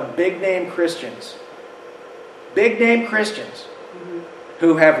number of big-name Christians,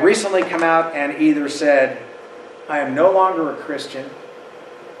 who have recently come out and either said, I am no longer a Christian,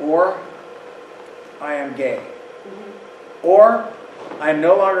 or I am gay. Or I am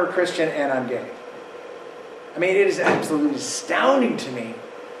no longer a Christian and I'm gay. I mean, it is absolutely astounding to me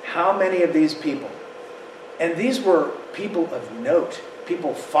how many of these people, and these were people of note.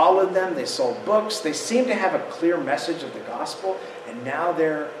 People followed them, they sold books, they seemed to have a clear message of the gospel, and now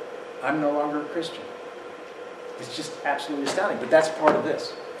I'm no longer a Christian. It's just absolutely astounding, but that's part of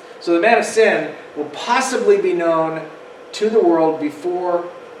this. So the man of sin will possibly be known to the world before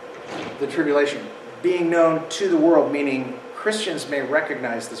the tribulation. Being known to the world, meaning Christians may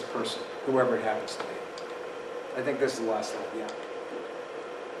recognize this person, whoever it happens to be. I think this is the last slide, yeah.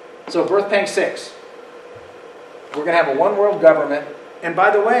 So Birth Pangs 6. We're going to have a one world government. And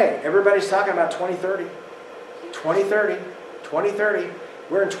by the way, everybody's talking about 2030. 2030. 2030.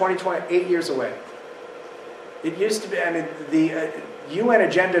 We're in 2020, 8 years away. It used to be, I mean, the UN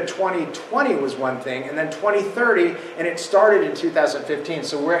Agenda 2020 was one thing, and then 2030, and it started in 2015,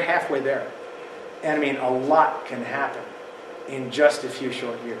 so we're halfway there. And I mean, a lot can happen in just a few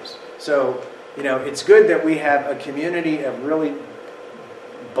short years. So, you know, it's good that we have a community of really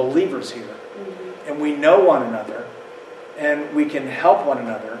believers here. Mm-hmm. And we know one another, and we can help one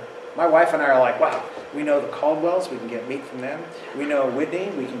another. My wife and I are like, wow, we know the Caldwells, we can get meat from them. We know Whitney,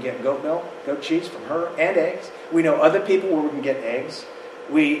 we can get goat milk, goat cheese from her, and eggs. We know other people where we can get eggs.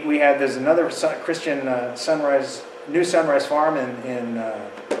 There's another Christian New Sunrise Farm in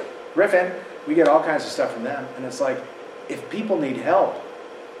Griffin. We get all kinds of stuff from them. And it's like, if people need help,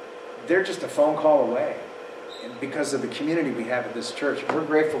 they're just a phone call away. And because of the community we have at this church, we're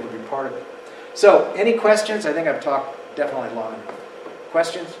grateful to be part of it. So, any questions? I think I've talked definitely long enough.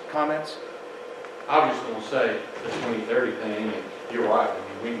 Questions? Comments? I was just going to say the 2030 thing, and you're right.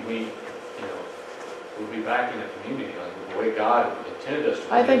 I mean, we'll be back in the community like the way God intended us to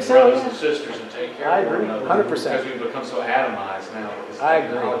be. I think so, brothers yeah. and sisters and take care I of one agree, another. 100%. Because we've become so atomized now with this I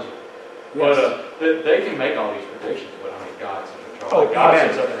agree. technology. Yes. But they can make all these predictions, but I mean, God's in control. Oh, Like God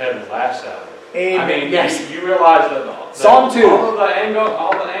amen. sits up in heaven and laughs at them. Amen. I mean, yes. you realize that Psalm 2. all the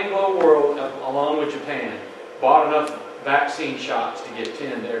Anglo world, along with Japan, bought enough vaccine shots to get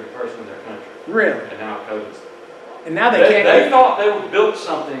 10 to every person in their country. Really? And now COVID's. And now They can't. thought they would build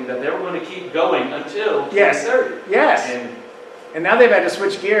something that they were going to keep going until 2030. Yes. And now they've had to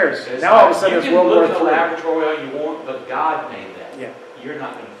switch gears. It's Now like, all of a sudden it's you World can War look at the III. laboratory all you want, but God made that. Yeah. You're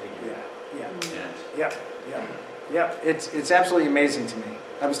not going to figure it out. Yeah. Yeah. It's absolutely amazing to me.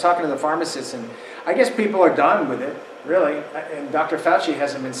 I was talking to the pharmacists, and I guess people are done with it, really. And Dr. Fauci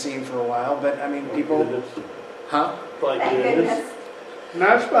hasn't been seen for a while, but I mean, people. Huh? Thank goodness. And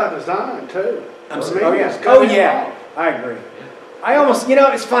that's by design, too. Oh, yeah. I agree. I almost,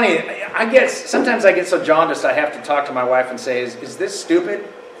 it's funny. Sometimes I get so jaundiced I have to talk to my wife and say, is this stupid?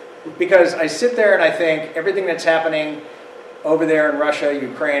 Because I sit there and I think everything that's happening over there in Russia,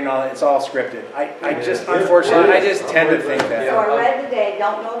 Ukraine, all that, it's all scripted. Unfortunately, I just tend to think that. So I read today,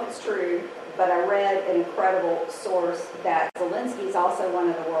 don't know if it's true, but I read an incredible source that Zelensky is also one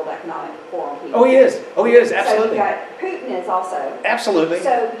of the World Economic Forum people. Oh, he is, absolutely. So Putin is also. Absolutely.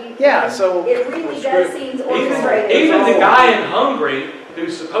 So it really does seem orchestrated. Even the guy in Hungary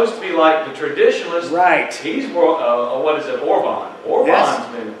who's supposed to be like the traditionalist, right? He's Orban. Orban's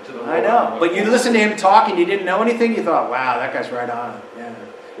been to the world. I know, but you listen to him talk and you didn't know anything. You thought, wow, that guy's right on.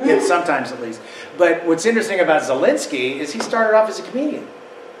 Yeah, sometimes at least. But what's interesting about Zelensky is he started off as a comedian.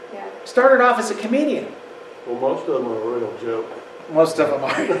 Well, most of them are a real joke. Most of them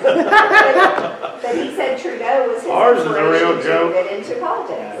are. But he said Trudeau was his Ours is a real inspiration joke. to get into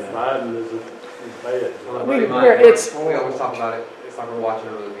politics. Biden is bad. We always talk about it. It's like we're watching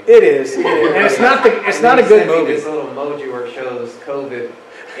a movie. It is, and it's not a good movie. This little emoji where it shows COVID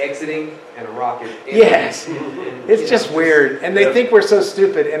exiting and a rocket. Yes, it's just weird, and they think we're so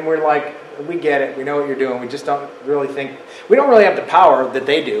stupid, and we're like, we get it, we know what you're doing. We just don't really think. We don't really have the power that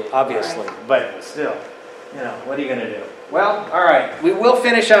they do, obviously, but still, what are you going to do? Well, all right, we will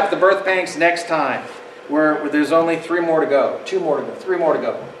finish up the birth pangs next time. Where there's only 3 more to go, 2 more to go, 3 more to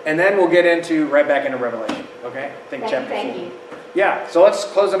go, and then we'll get right back into Revelation. Okay, I think chapter 4. Thank you. Yeah, so let's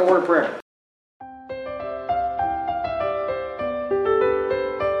close in a word of prayer.